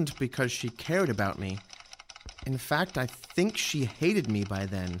wasn't because she cared about me. In fact, I think she hated me by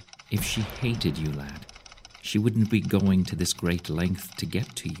then. If she hated you, lad, she wouldn't be going to this great length to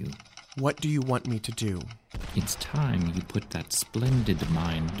get to you. What do you want me to do? It's time you put that splendid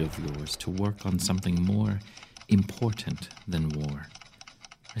mind of yours to work on something more important than war.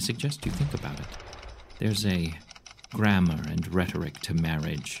 I suggest you think about it. There's a grammar and rhetoric to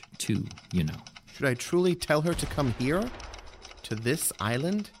marriage, too, you know. Should I truly tell her to come here? To this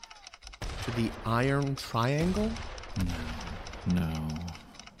island? To the Iron Triangle? No.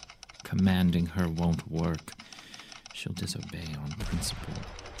 Commanding her won't work. She'll disobey on principle.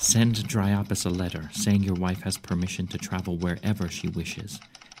 Send Dryopis a letter saying your wife has permission to travel wherever she wishes,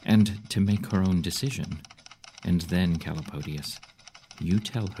 and to make her own decision. And then, Calipodius, you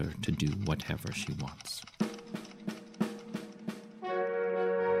tell her to do whatever she wants.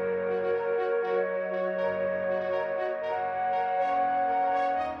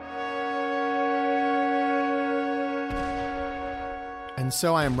 And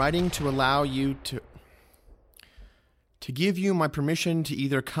so I am writing to allow you to give you my permission to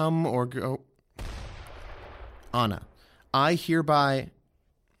either come or go. Anna, I hereby...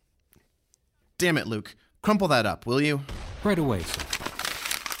 Damn it, Luke. Crumple that up, will you? Right away, sir.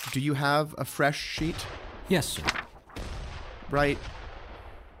 Do you have a fresh sheet? Yes, sir. Right.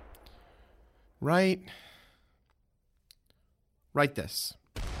 Write this.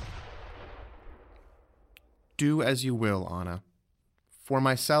 Do as you will, Anna. For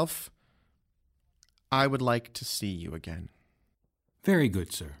myself, I would like to see you again. Very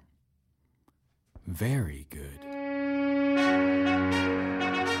good, sir. Very good.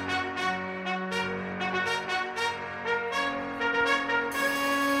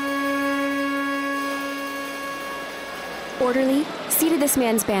 Orderly, see to this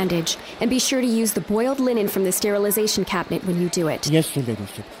man's bandage, and be sure to use the boiled linen from the sterilization cabinet when you do it. Yes, Your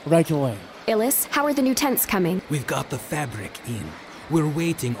Ladyship. Right away. Illis, how are the new tents coming? We've got the fabric in. We're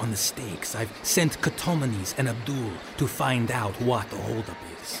waiting on the stakes. I've sent Catomenes and Abdul to find out what the holdup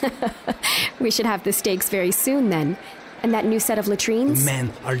is. We should have the stakes very soon, then. And that new set of latrines?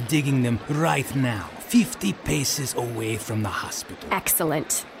 Men are digging them right now, 50 paces away from the hospital.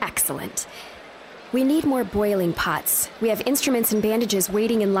 Excellent. Excellent. We need more boiling pots. We have instruments and bandages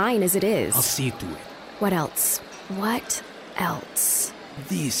waiting in line as it is. I'll see to it. What else? What else?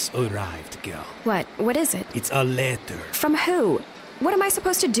 This arrived, girl. What is it? It's a letter. From who? What am I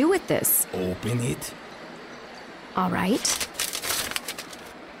supposed to do with this? Open it. All right.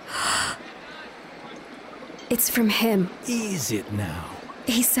 It's from him. Is it now?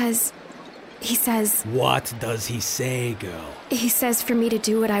 He says... What does he say, girl? He says for me to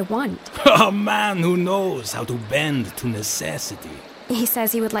do what I want. A man who knows how to bend to necessity. He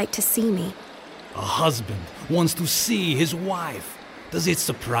says he would like to see me. A husband wants to see his wife. Does it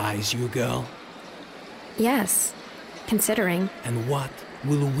surprise you, girl? Yes, considering. And what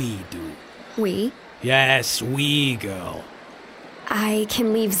will we do? We? Yes, we, girl. I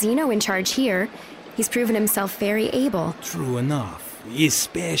can leave Zeno in charge here. He's proven himself very able. True enough.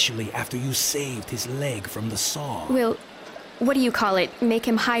 Especially after you saved his leg from the saw. We'll, what do you call it, make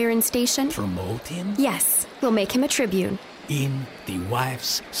him higher in station? Promote him? Yes, we'll make him a tribune. In the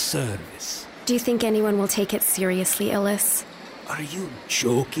wife's service. Do you think anyone will take it seriously, Illis? Are you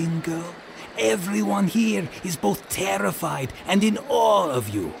joking, girl? Everyone here is both terrified and in awe of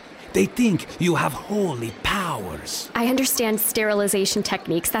you. They think you have holy powers. I understand sterilization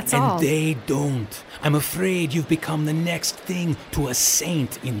techniques, that's all. And they don't. I'm afraid you've become the next thing to a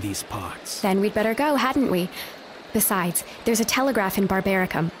saint in these parts. Then we'd better go, hadn't we? Besides, there's a telegraph in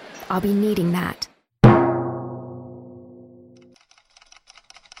Barbaricum. I'll be needing that.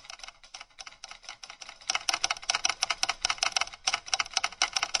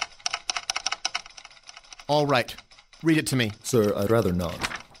 All right. Read it to me. Sir, I'd rather not.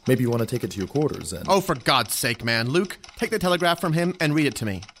 Maybe you want to take it to your quarters and... Oh, for God's sake, man. Luke, take the telegraph from him and read it to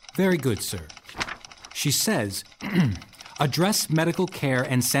me. Very good, sir. She says, address medical care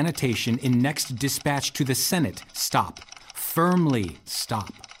and sanitation in next dispatch to the Senate. Stop. Firmly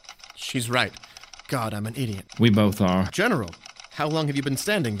stop. She's right. God, I'm an idiot. We both are. General, how long have you been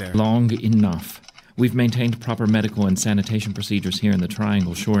standing there? Long enough. We've maintained proper medical and sanitation procedures here in the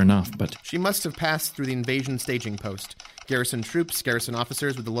Triangle, sure enough, but... She must have passed through the invasion staging post. Garrison troops, garrison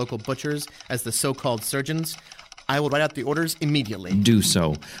officers with the local butchers as the so-called surgeons. I will write out the orders immediately. Do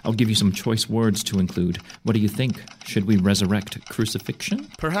so. I'll give you some choice words to include. What do you think? Should we resurrect crucifixion?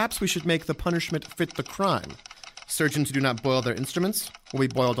 Perhaps we should make the punishment fit the crime. Surgeons who do not boil their instruments will be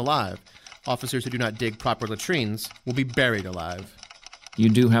boiled alive. Officers who do not dig proper latrines will be buried alive. You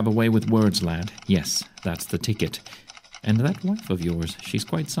do have a way with words, lad. Yes, that's the ticket. And that wife of yours, she's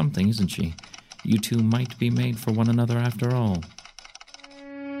quite something, isn't she? You two might be made for one another after all.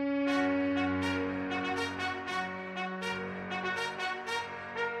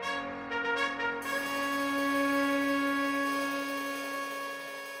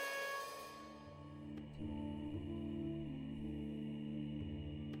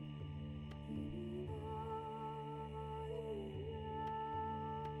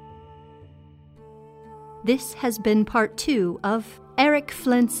 This has been part 2 of Eric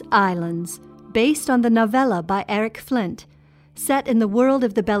Flint's Islands, based on the novella by Eric Flint, set in the world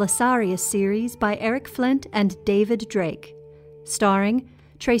of the Beli-sarius series by Eric Flint and David Drake, starring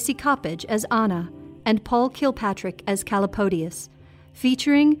Tracy Coppage as Anna and Paul Kilpatrick as Calipodius,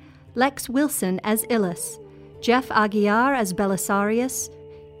 featuring Lex Wilson as Illis, Jeff Aguiar as Beli-sarius,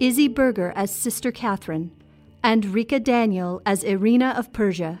 Izzy Berger as Sister Catherine, and Rika Daniel as Irina of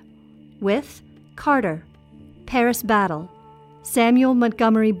Persia, with Carter, Paris Battle, Samuel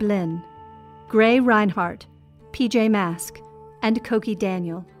Montgomery Blinn, Gray Reinhardt, PJ Mask, and Koki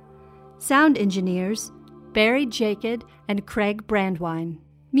Daniel. Sound engineers Barry Jacob and Craig Brandwine.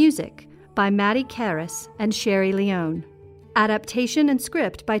 Music by Maddie Karras and Sherry Leone. Adaptation and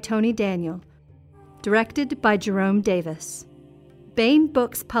script by Tony Daniel. Directed by Jerome Davis. Baen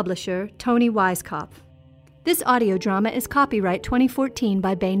Books publisher Tony Weiskopf. This audio drama is copyright 2014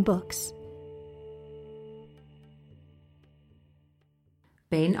 by Baen Books.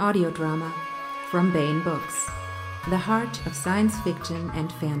 Baen audio drama from Baen Books, the heart of science fiction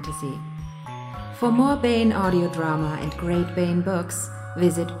and fantasy. For more Baen audio drama and great Baen books,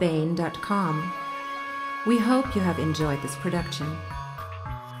 visit Baen.com. We hope you have enjoyed this production.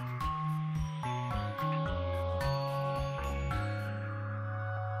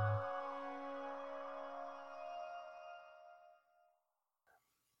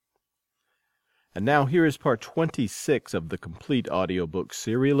 And now here is part 26 of the complete audiobook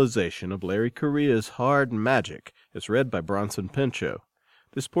serialization of Larry Correia's Hard Magic, as read by Bronson Pinchot.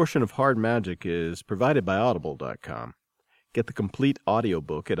 This portion of Hard Magic is provided by Audible.com. Get the complete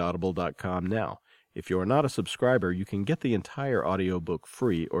audiobook at Audible.com now. If you are not a subscriber, you can get the entire audiobook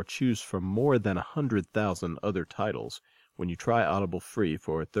free or choose from more than 100,000 other titles when you try Audible free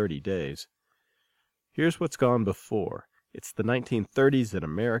for 30 days. Here's what's gone before. It's the 1930s in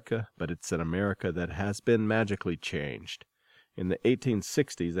America, but it's an America that has been magically changed. In the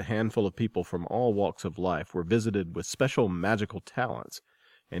 1860s, a handful of people from all walks of life were visited with special magical talents,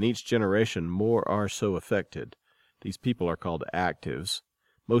 and each generation more are so affected. These people are called actives.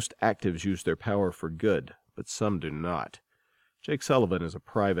 Most actives use their power for good, but some do not. Jake Sullivan is a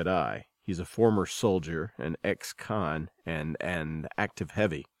private eye. He's a former soldier, an ex-con, and an active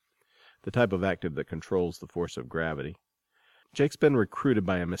heavy, the type of active that controls the force of gravity. Jake's been recruited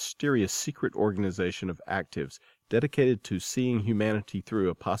by a mysterious secret organization of actives dedicated to seeing humanity through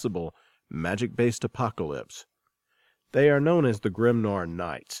a possible magic-based apocalypse. They are known as the Grimnoir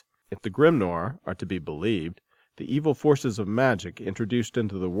Knights. If the Grimnoir are to be believed, the evil forces of magic introduced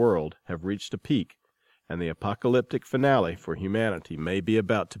into the world have reached a peak, and the apocalyptic finale for humanity may be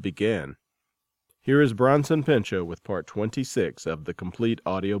about to begin. Here is Bronson Pinchot with part 26 of the complete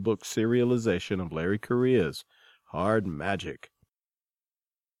audiobook serialization of Larry Correia's Hard Magic.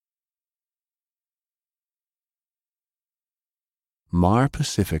 Mar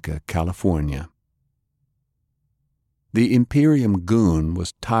Pacifica, California. The Imperium goon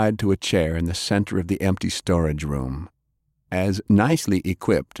was tied to a chair in the center of the empty storage room. As nicely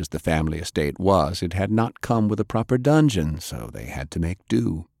equipped as the family estate was, it had not come with a proper dungeon, so they had to make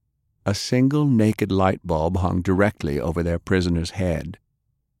do. A single naked light bulb hung directly over their prisoner's head.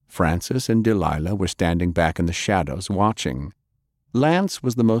 Francis and Delilah were standing back in the shadows, watching. Lance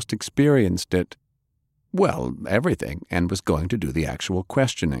was the most experienced at, well, everything, and was going to do the actual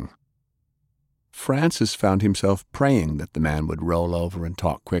questioning. Francis found himself praying that the man would roll over and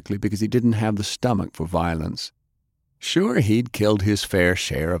talk quickly because he didn't have the stomach for violence. Sure, he'd killed his fair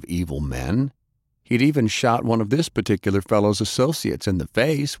share of evil men. He'd even shot one of this particular fellow's associates in the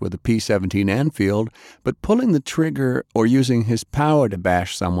face with a P-17 Enfield, but pulling the trigger or using his power to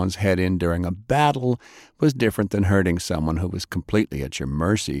bash someone's head in during a battle was different than hurting someone who was completely at your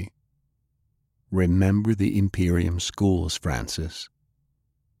mercy. Remember the Imperium schools, Francis.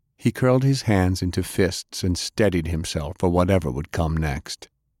 He curled his hands into fists and steadied himself for whatever would come next.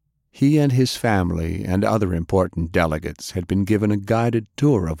 He and his family and other important delegates had been given a guided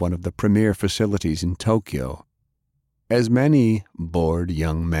tour of one of the premier facilities in Tokyo. As many bored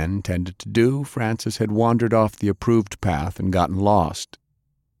young men tended to do, Francis had wandered off the approved path and gotten lost.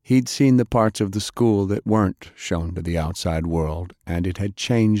 He'd seen the parts of the school that weren't shown to the outside world, and it had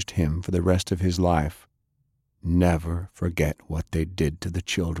changed him for the rest of his life. Never forget what they did to the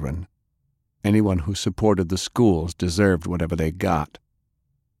children. Anyone who supported the schools deserved whatever they got.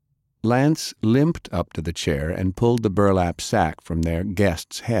 Lance limped up to the chair and pulled the burlap sack from their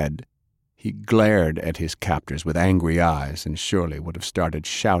guest's head. He glared at his captors with angry eyes and surely would have started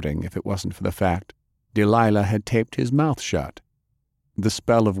shouting if it wasn't for the fact Delilah had taped his mouth shut. The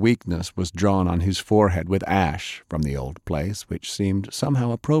spell of weakness was drawn on his forehead with ash from the old place, which seemed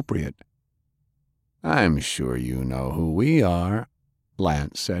somehow appropriate. "I'm sure you know who we are,"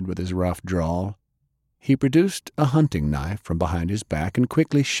 Lance said with his rough drawl. He produced a hunting knife from behind his back and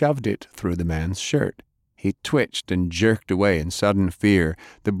quickly shoved it through the man's shirt. He twitched and jerked away in sudden fear.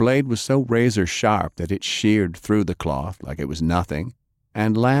 The blade was so razor-sharp that it sheared through the cloth like it was nothing.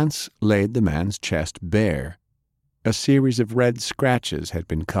 and Lance laid the man's chest bare. A series of red scratches had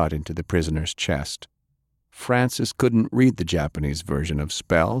been cut into the prisoner's chest. Francis couldn't read the Japanese version of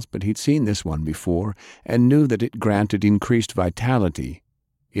spells, but he'd seen this one before and knew that it granted increased vitality.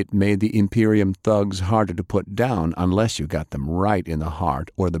 It made the Imperium thugs harder to put down unless you got them right in the heart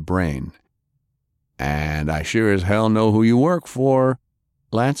or the brain. "And I sure as hell know who you work for."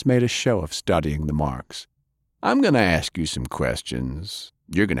 Lance made a show of studying the marks. "I'm going to ask you some questions.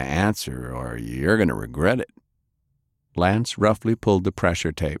 You're going to answer, or you're going to regret it." Lance roughly pulled the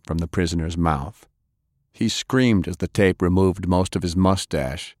pressure tape from the prisoner's mouth. He screamed as the tape removed most of his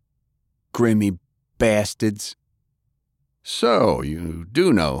mustache. "Grimy bastards." "So, you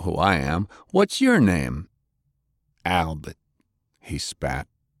do know who I am. What's your name?" "Albert," he spat.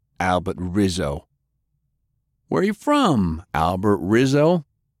 "Albert Rizzo." "Where are you from, Albert Rizzo?"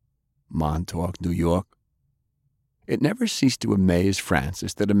 "Montauk, New York." It never ceased to amaze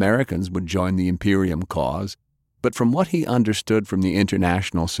Francis that Americans would join the Imperium cause, but from what he understood from the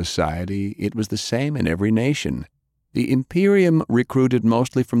international society, it was the same in every nation. The Imperium recruited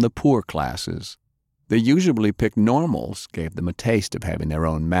mostly from the poor classes. They usually picked normals, gave them a taste of having their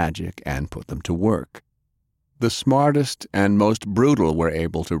own magic, and put them to work. The smartest and most brutal were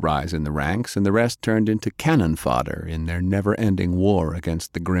able to rise in the ranks, and the rest turned into cannon fodder in their never-ending war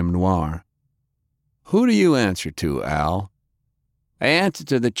against the Grim Noir. "Who do you answer to, Al?" "I answer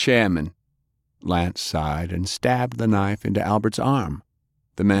to the chairman." Lance sighed and stabbed the knife into Albert's arm.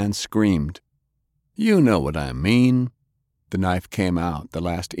 The man screamed. "You know what I mean." The knife came out, the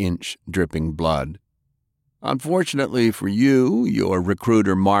last inch dripping blood. "Unfortunately for you, your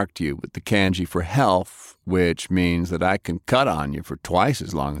recruiter marked you with the kanji for health, which means that I can cut on you for twice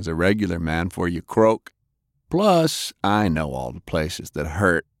as long as a regular man for you croak. Plus, I know all the places that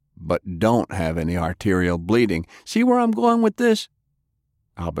hurt, but don't have any arterial bleeding. See where I'm going with this?"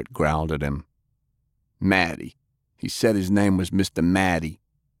 Albert growled at him. "Matty. He said his name was Mr. Matty."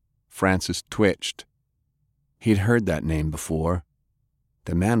 Francis twitched. He'd heard that name before.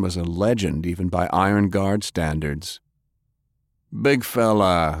 The man was a legend even by Iron Guard standards. "Big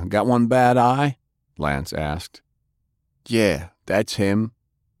fella, got one bad eye?" Lance asked. "Yeah, that's him."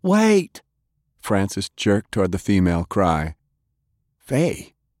 "Wait!" Francis jerked toward the female cry.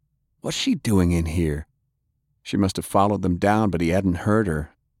 "Faye, what's she doing in here?" She must have followed them down, but he hadn't heard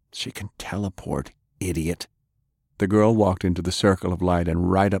her. She can teleport, idiot. The girl walked into the circle of light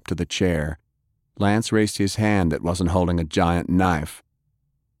and right up to the chair. Lance raised his hand that wasn't holding a giant knife.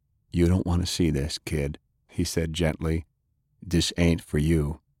 "You don't want to see this, kid," he said gently. "This ain't for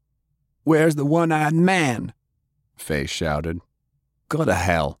you." "Where's the one-eyed man?" Faye shouted. "Go to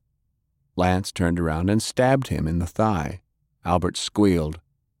hell." Lance turned around and stabbed him in the thigh. Albert squealed.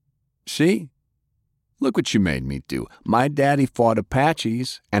 "See? Look what you made me do. My daddy fought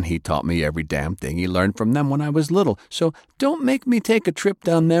Apaches, and he taught me every damn thing he learned from them when I was little, so don't make me take a trip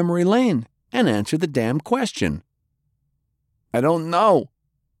down memory lane and answer the damn question." "I don't know,"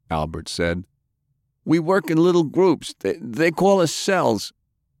 Albert said. "We work in little groups. They call us cells.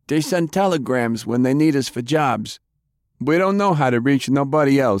 They send telegrams when they need us for jobs. We don't know how to reach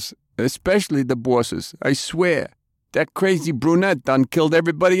nobody else, especially the bosses, I swear. That crazy brunette done killed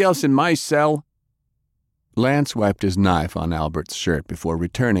everybody else in my cell." Lance wiped his knife on Albert's shirt before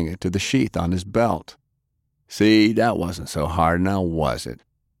returning it to the sheath on his belt. "See, that wasn't so hard now, was it?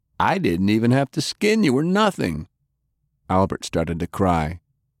 I didn't even have to skin you or nothing." Albert started to cry.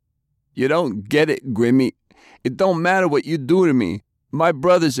 "You don't get it, Grimmy. It don't matter what you do to me. My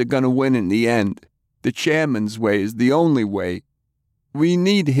brothers are going to win in the end. The chairman's way is the only way. We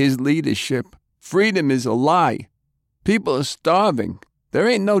need his leadership. Freedom is a lie. People are starving. There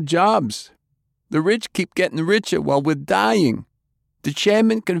ain't no jobs. The rich keep getting richer while we're dying. The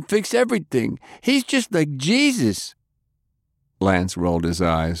chairman can fix everything. He's just like Jesus." Lance rolled his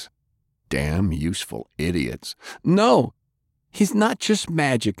eyes. "Damn useful idiots." "No, he's not just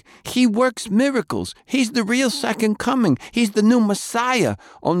magic. He works miracles. He's the real second coming. He's the new Messiah,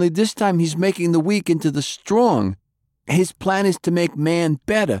 only this time he's making the weak into the strong. His plan is to make man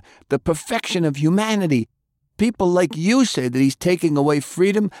better, the perfection of humanity. People like you say that he's taking away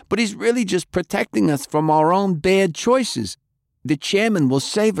freedom, but he's really just protecting us from our own bad choices. The chairman will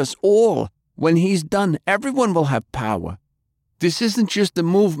save us all. When he's done, everyone will have power. This isn't just a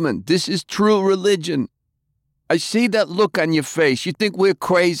movement. This is true religion. I see that look on your face. You think we're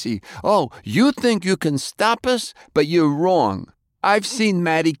crazy. Oh, you think you can stop us? But you're wrong. I've seen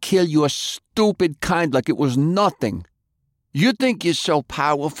Matty kill your stupid kind like it was nothing. You think you're so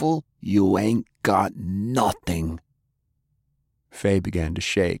powerful? You ain't got nothing." Faye began to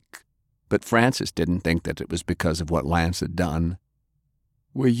shake, but Francis didn't think that it was because of what Lance had done.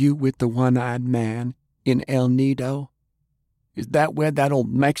 Were you with the one-eyed man in El Nido? Is that where that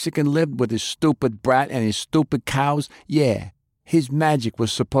old Mexican lived with his stupid brat and his stupid cows? Yeah. His magic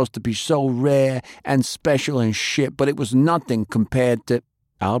was supposed to be so rare and special and shit, but it was nothing compared to...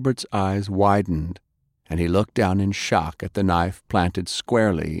 Albert's eyes widened, and he looked down in shock at the knife planted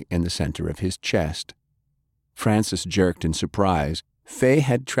squarely in the center of his chest. Frances jerked in surprise. Faye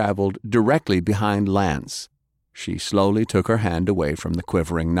had traveled directly behind Lance. She slowly took her hand away from the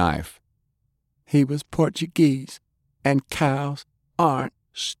quivering knife. He was Portuguese, and cows aren't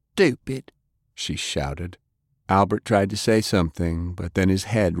stupid, she shouted. Albert tried to say something, but then his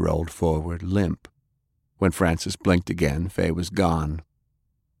head rolled forward, limp. When Frances blinked again, Faye was gone.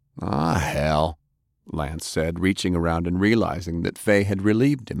 "Ah, hell," Lance said, reaching around and realizing that Faye had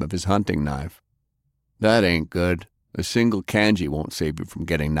relieved him of his hunting knife. "That ain't good. A single kanji won't save you from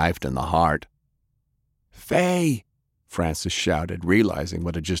getting knifed in the heart." "Faye!" Frances shouted, realizing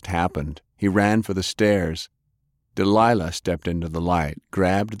what had just happened. He ran for the stairs. Delilah stepped into the light,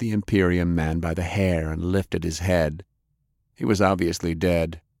 grabbed the Imperium man by the hair, and lifted his head. He was obviously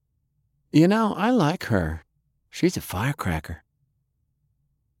dead. "You know, I like her. She's a firecracker."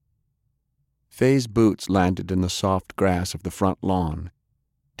 Faye's boots landed in the soft grass of the front lawn.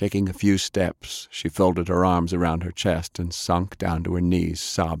 Taking a few steps, she folded her arms around her chest and sunk down to her knees,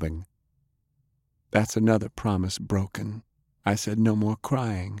 sobbing. "That's another promise broken. I said no more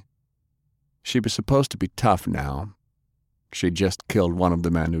crying." She was supposed to be tough now. She'd just killed one of the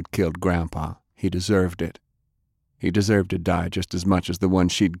men who'd killed Grandpa. He deserved it. He deserved to die just as much as the one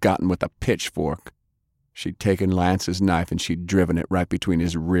she'd gotten with a pitchfork. She'd taken Lance's knife and she'd driven it right between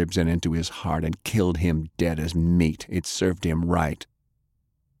his ribs and into his heart and killed him dead as meat. It served him right.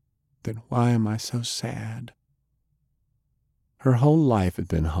 Then why am I so sad? Her whole life had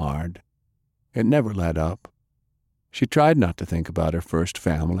been hard. It never let up. She tried not to think about her first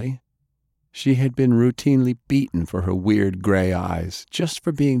family. She had been routinely beaten for her weird gray eyes, just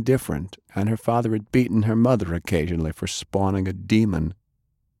for being different, and her father had beaten her mother occasionally for spawning a demon.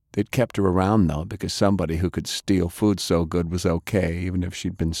 They'd kept her around, though, because somebody who could steal food so good was okay, even if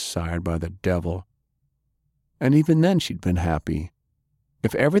she'd been sired by the devil. And even then she'd been happy.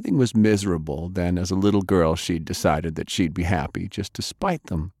 If everything was miserable, then as a little girl she'd decided that she'd be happy just to spite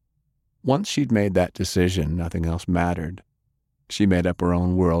them. Once she'd made that decision, nothing else mattered. She made up her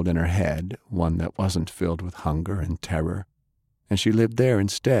own world in her head, one that wasn't filled with hunger and terror, and she lived there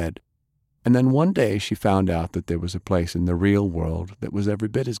instead. And then one day she found out that there was a place in the real world that was every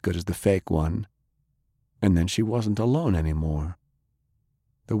bit as good as the fake one. And then she wasn't alone anymore.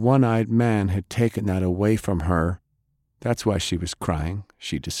 The one-eyed man had taken that away from her. That's why she was crying,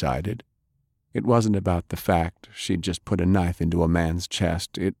 she decided. It wasn't about the fact she'd just put a knife into a man's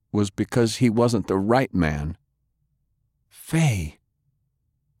chest. It was because he wasn't the right man. Faye!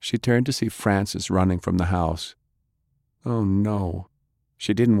 She turned to see Francis running from the house. Oh, no.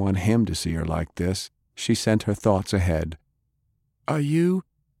 She didn't want him to see her like this. She sent her thoughts ahead. "Are you—"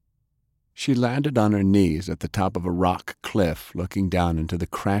 She landed on her knees at the top of a rock cliff, looking down into the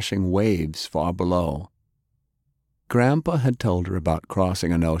crashing waves far below. Grandpa had told her about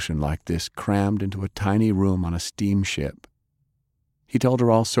crossing an ocean like this, crammed into a tiny room on a steamship. He told her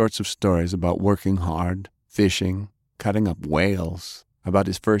all sorts of stories about working hard, fishing, cutting up whales, about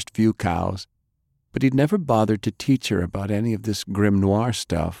his first few cows, but he'd never bothered to teach her about any of this grim noir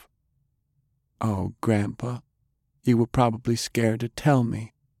stuff. "Oh, Grandpa, you were probably scared to tell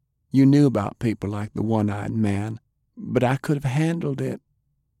me. You knew about people like the one-eyed man, but I could have handled it.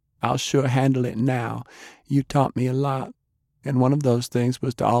 I'll sure handle it now. You taught me a lot, and one of those things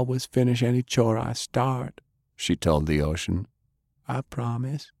was to always finish any chore I start," she told the ocean. "I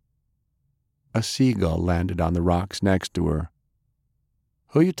promise." A seagull landed on the rocks next to her.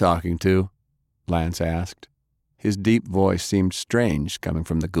 "Who you talking to?" Lance asked. His deep voice seemed strange coming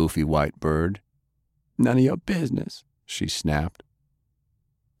from the goofy white bird. "None of your business," she snapped.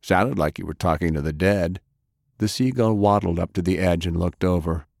 "Sounded like you were talking to the dead." The seagull waddled up to the edge and looked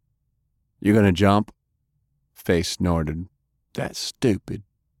over. "You gonna jump?" Faye snorted. "That's stupid."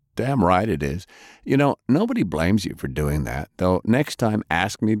 "Damn right it is. You know, nobody blames you for doing that, though next time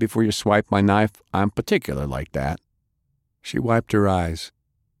ask me before you swipe my knife. I'm particular like that." She wiped her eyes.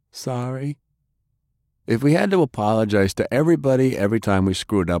 "Sorry." "If we had to apologize to everybody every time we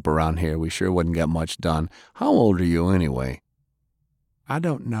screwed up around here, we sure wouldn't get much done. How old are you anyway?" "I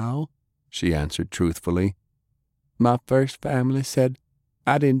don't know," she answered truthfully. "My first family said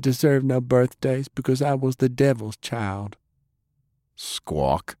I didn't deserve no birthdays because I was the devil's child."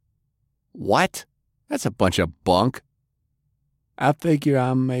 "Squawk. What? That's a bunch of bunk." "I figure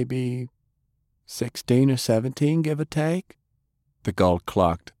I'm maybe 16 or 17, give or take." The gull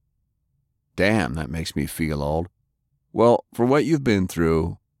clucked. Damn, that makes me feel old. Well, for what you've been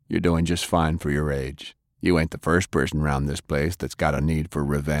through, you're doing just fine for your age. You ain't the first person around this place that's got a need for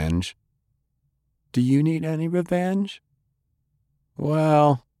revenge. Do you need any revenge?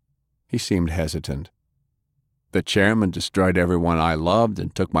 Well, he seemed hesitant. The chairman destroyed everyone I loved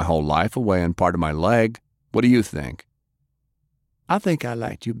and took my whole life away and part of my leg. What do you think? I think I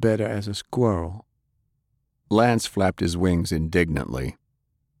liked you better as a squirrel. Lance flapped his wings indignantly.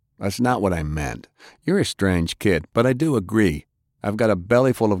 That's not what I meant. You're a strange kid, but I do agree. I've got a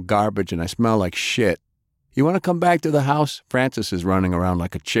belly full of garbage and I smell like shit. You want to come back to the house? Francis is running around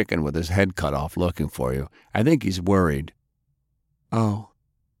like a chicken with his head cut off looking for you. I think he's worried. Oh,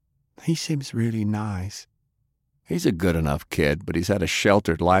 he seems really nice. He's a good enough kid, but he's had a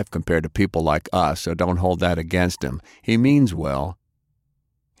sheltered life compared to people like us, so don't hold that against him. He means well.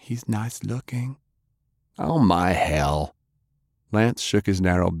 He's nice looking. Oh, my hell. Lance shook his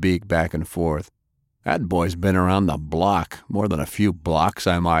narrow beak back and forth. That boy's been around the block, more than a few blocks,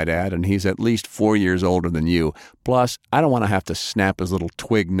 I might add, and he's at least 4 years older than you. Plus, I don't want to have to snap his little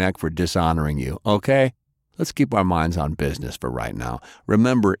twig neck for dishonoring you, okay? Let's keep our minds on business for right now.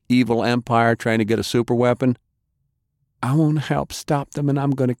 Remember Evil Empire trying to get a superweapon? I won't help stop them, and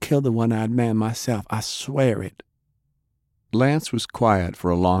I'm going to kill the one-eyed man myself. I swear it. Lance was quiet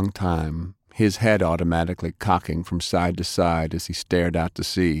for a long time, his head automatically cocking from side to side as he stared out to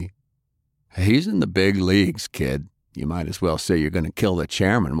sea. He's in the big leagues, kid. You might as well say you're going to kill the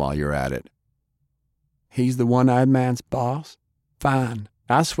chairman while you're at it. He's the one-eyed man's boss? Fine.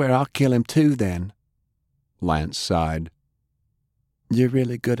 I swear I'll kill him too, then. Lance sighed. You're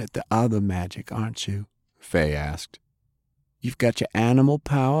really good at the other magic, aren't you? Faye asked. You've got your animal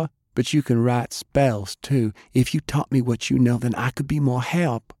power, but you can write spells, too. If you taught me what you know, then I could be more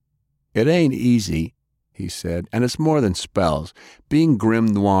help. It ain't easy, he said, and it's more than spells. Being grim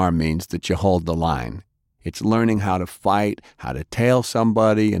noir means that you hold the line. It's learning how to fight, how to tail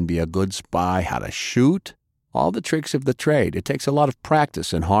somebody and be a good spy, how to shoot. All the tricks of the trade. It takes a lot of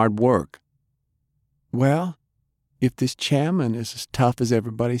practice and hard work. Well, if this chairman is as tough as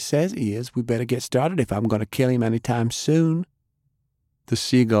everybody says he is, we better get started if I'm going to kill him any time soon. The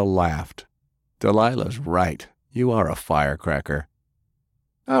seagull laughed. Delilah's right. You are a firecracker.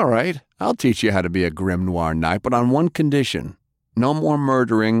 All right, I'll teach you how to be a grim noir knight, but on one condition. No more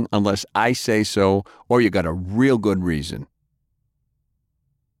murdering unless I say so, or you got a real good reason.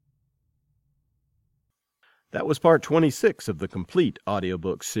 That was part 26 of the complete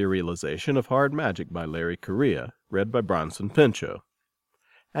audiobook serialization of Hard Magic by Larry Correia, read by Bronson Pinchot.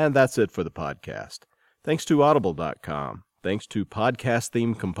 And that's it for the podcast. Thanks to Audible.com. Thanks to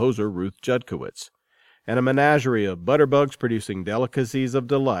podcast-theme composer Ruth Judkowitz. And a menagerie of butterbugs producing delicacies of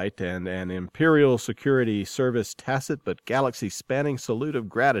delight, and an Imperial Security Service tacit but galaxy-spanning salute of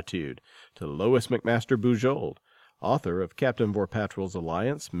gratitude to Lois McMaster Bujold, author of Captain Vorpatrol's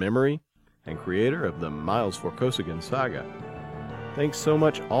Alliance, Memory, and creator of the Miles Vorkosigan Saga. Thanks so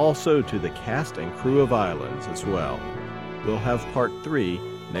much also to the cast and crew of Islands as well. We'll have part 3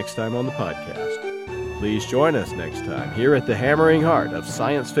 next time on the podcast. Please join us next time here at the hammering heart of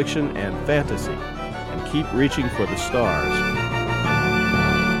science fiction and fantasy, and keep reaching for the stars.